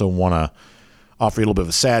 then I also want to offer you a little bit of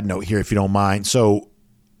a sad note here, if you don't mind. So,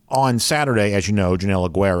 on Saturday, as you know, Janelle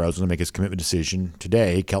Aguero is going to make his commitment decision.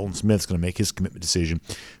 Today, Kelton Smith's going to make his commitment decision.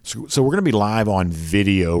 So we're going to be live on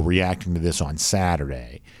video reacting to this on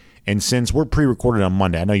Saturday. And since we're pre-recorded on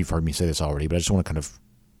Monday, I know you've heard me say this already, but I just want to kind of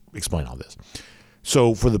explain all this.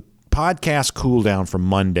 So for the podcast cool down for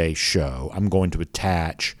Monday's show, I'm going to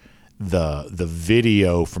attach the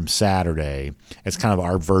video from Saturday as kind of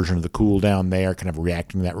our version of the cool down there, kind of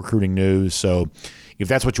reacting to that recruiting news. So if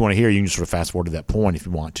that's what you want to hear, you can just sort of fast forward to that point if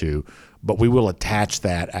you want to. But we will attach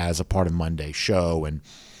that as a part of Monday's show, and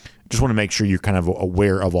just want to make sure you're kind of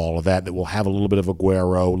aware of all of that, that we'll have a little bit of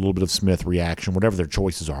Aguero, a little bit of Smith reaction, whatever their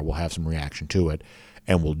choices are, we'll have some reaction to it,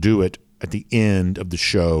 and we'll do it at the end of the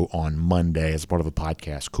show on Monday as part of a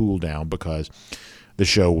podcast cool down, because the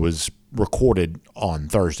show was recorded on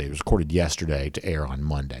Thursday. It was recorded yesterday to air on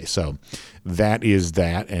Monday. So that is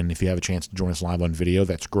that, and if you have a chance to join us live on video,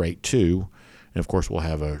 that's great too. And, of course, we'll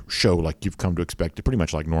have a show like you've come to expect, pretty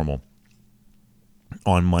much like normal,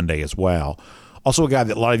 on Monday as well. Also, a guy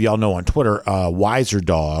that a lot of y'all know on Twitter, Wiser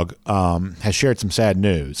Dog, has shared some sad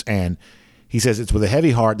news. And he says, it's with a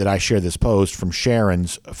heavy heart that I share this post from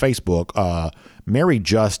Sharon's Facebook. Mary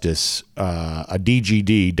Justice, a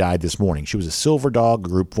DGD, died this morning. She was a Silver Dog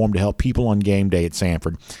group formed to help people on game day at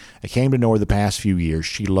Sanford. I came to know her the past few years.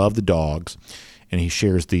 She loved the dogs. And he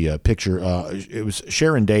shares the picture. It was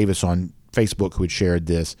Sharon Davis on Facebook who had shared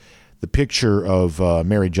this, the picture of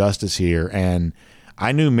Mary Justice here, and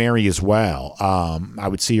I knew Mary as well. I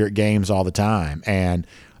would see her at games all the time, and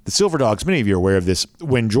the Silver Dogs, many of you are aware of this,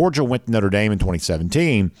 when Georgia went to Notre Dame in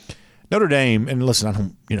 2017, Notre Dame, and listen, I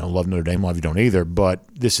don't love Notre Dame, a lot of you don't either, but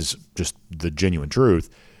this is just the genuine truth.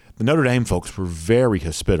 The Notre Dame folks were very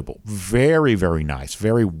hospitable, very, very nice,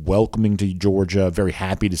 very welcoming to Georgia, very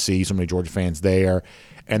happy to see so many Georgia fans there.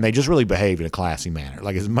 And they just really behaved in a classy manner.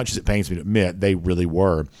 Like, as much as it pains me to admit, they really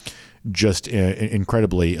were just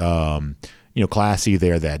incredibly, classy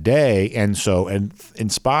there that day. And so, and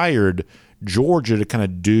inspired Georgia to kind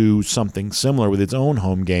of do something similar with its own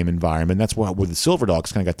home game environment. That's where the Silver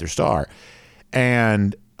Dogs kind of got their start.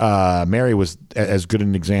 And Mary was as good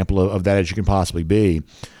an example of that as you can possibly be.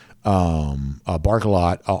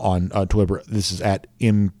 Barkalot on Twitter, this is at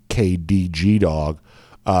MKDG Dog.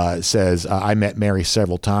 says, I met Mary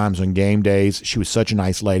several times on game days. She was such a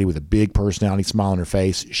nice lady with a big personality, smile on her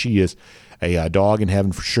face. She is a dog in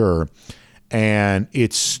heaven for sure. And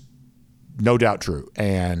it's no doubt true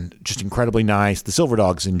and just incredibly nice. The Silver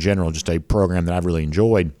Dogs in general, just a program that I've really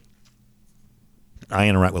enjoyed. I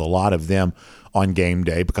interact with a lot of them on game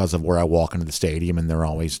day because of where I walk into the stadium, and they're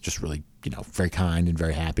always just really, very kind and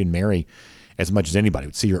very happy. And Mary, as much as anybody,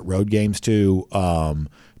 would see her at road games too,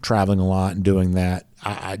 traveling a lot and doing that.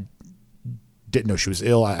 I didn't know she was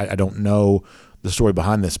ill. I don't know the story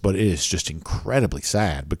behind this, but it is just incredibly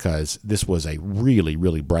sad because this was a really,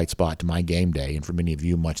 really bright spot to my game day, and for many of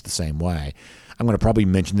you, much the same way. I'm going to probably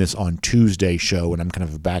mention this on Tuesday's show, and I'm kind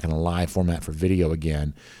of back in a live format for video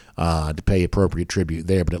again to pay appropriate tribute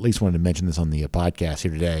there, but at least wanted to mention this on the podcast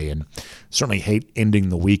here today, and certainly hate ending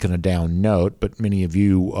the week on a down note, but many of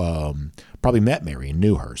you probably met Mary and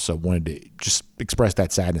knew her, so wanted to just express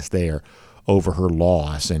that sadness there over her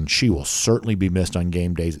loss, and she will certainly be missed on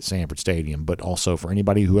game days at Sanford Stadium, but also for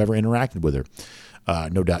anybody who ever interacted with her.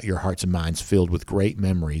 No doubt your hearts and minds filled with great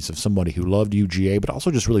memories of somebody who loved UGA, but also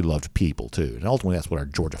just really loved people too. And ultimately, that's what our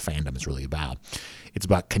Georgia fandom is really about. It's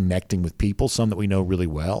about connecting with people, some that we know really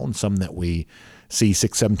well and some that we see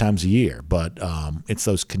 6-7 times a year. But it's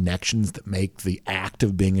those connections that make the act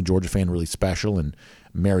of being a Georgia fan really special, and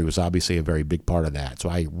Mary was obviously a very big part of that. So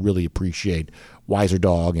I really appreciate Wiser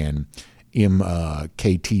Dog and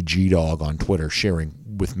MKTG Dog on Twitter sharing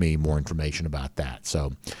with me more information about that.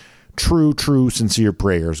 So true, sincere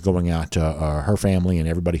prayers going out to her family and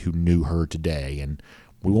everybody who knew her today, and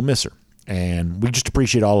we will miss her. And we just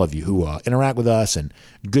appreciate all of you who interact with us, and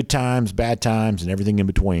good times, bad times, and everything in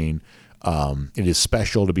between. It is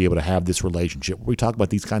special to be able to have this relationship where we talk about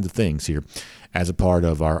these kinds of things here as a part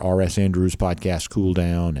of our R.S. Andrews podcast, Cool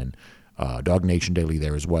Down, and Dog Nation Daily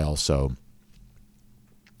there as well. So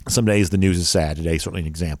some days the news is sad. Today is certainly an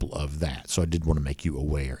example of that. So I did want to make you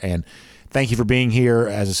aware. And thank you for being here.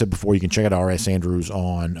 As I said before, you can check out R.S. Andrews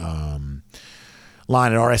on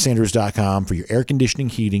line at rsandrews.com for your air conditioning,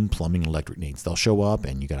 heating, plumbing, and electric needs. They'll show up,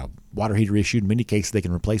 and you got a water heater issued. In many cases, they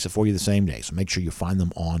can replace it for you the same day. So make sure you find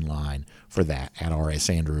them online for that at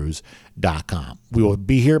rsandrews.com. We will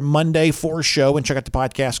be here Monday for a show, and check out the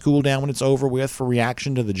podcast Cool Down when it's over with for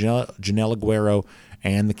reaction to the Janelle Aguero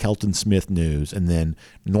and the Kelton Smith news, and then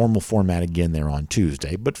normal format again there on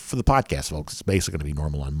Tuesday. But for the podcast, folks, it's basically going to be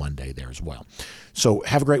normal on Monday there as well. So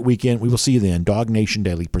have a great weekend. We will see you then. Dog Nation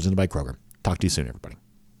Daily, presented by Kroger. Talk to you soon, everybody.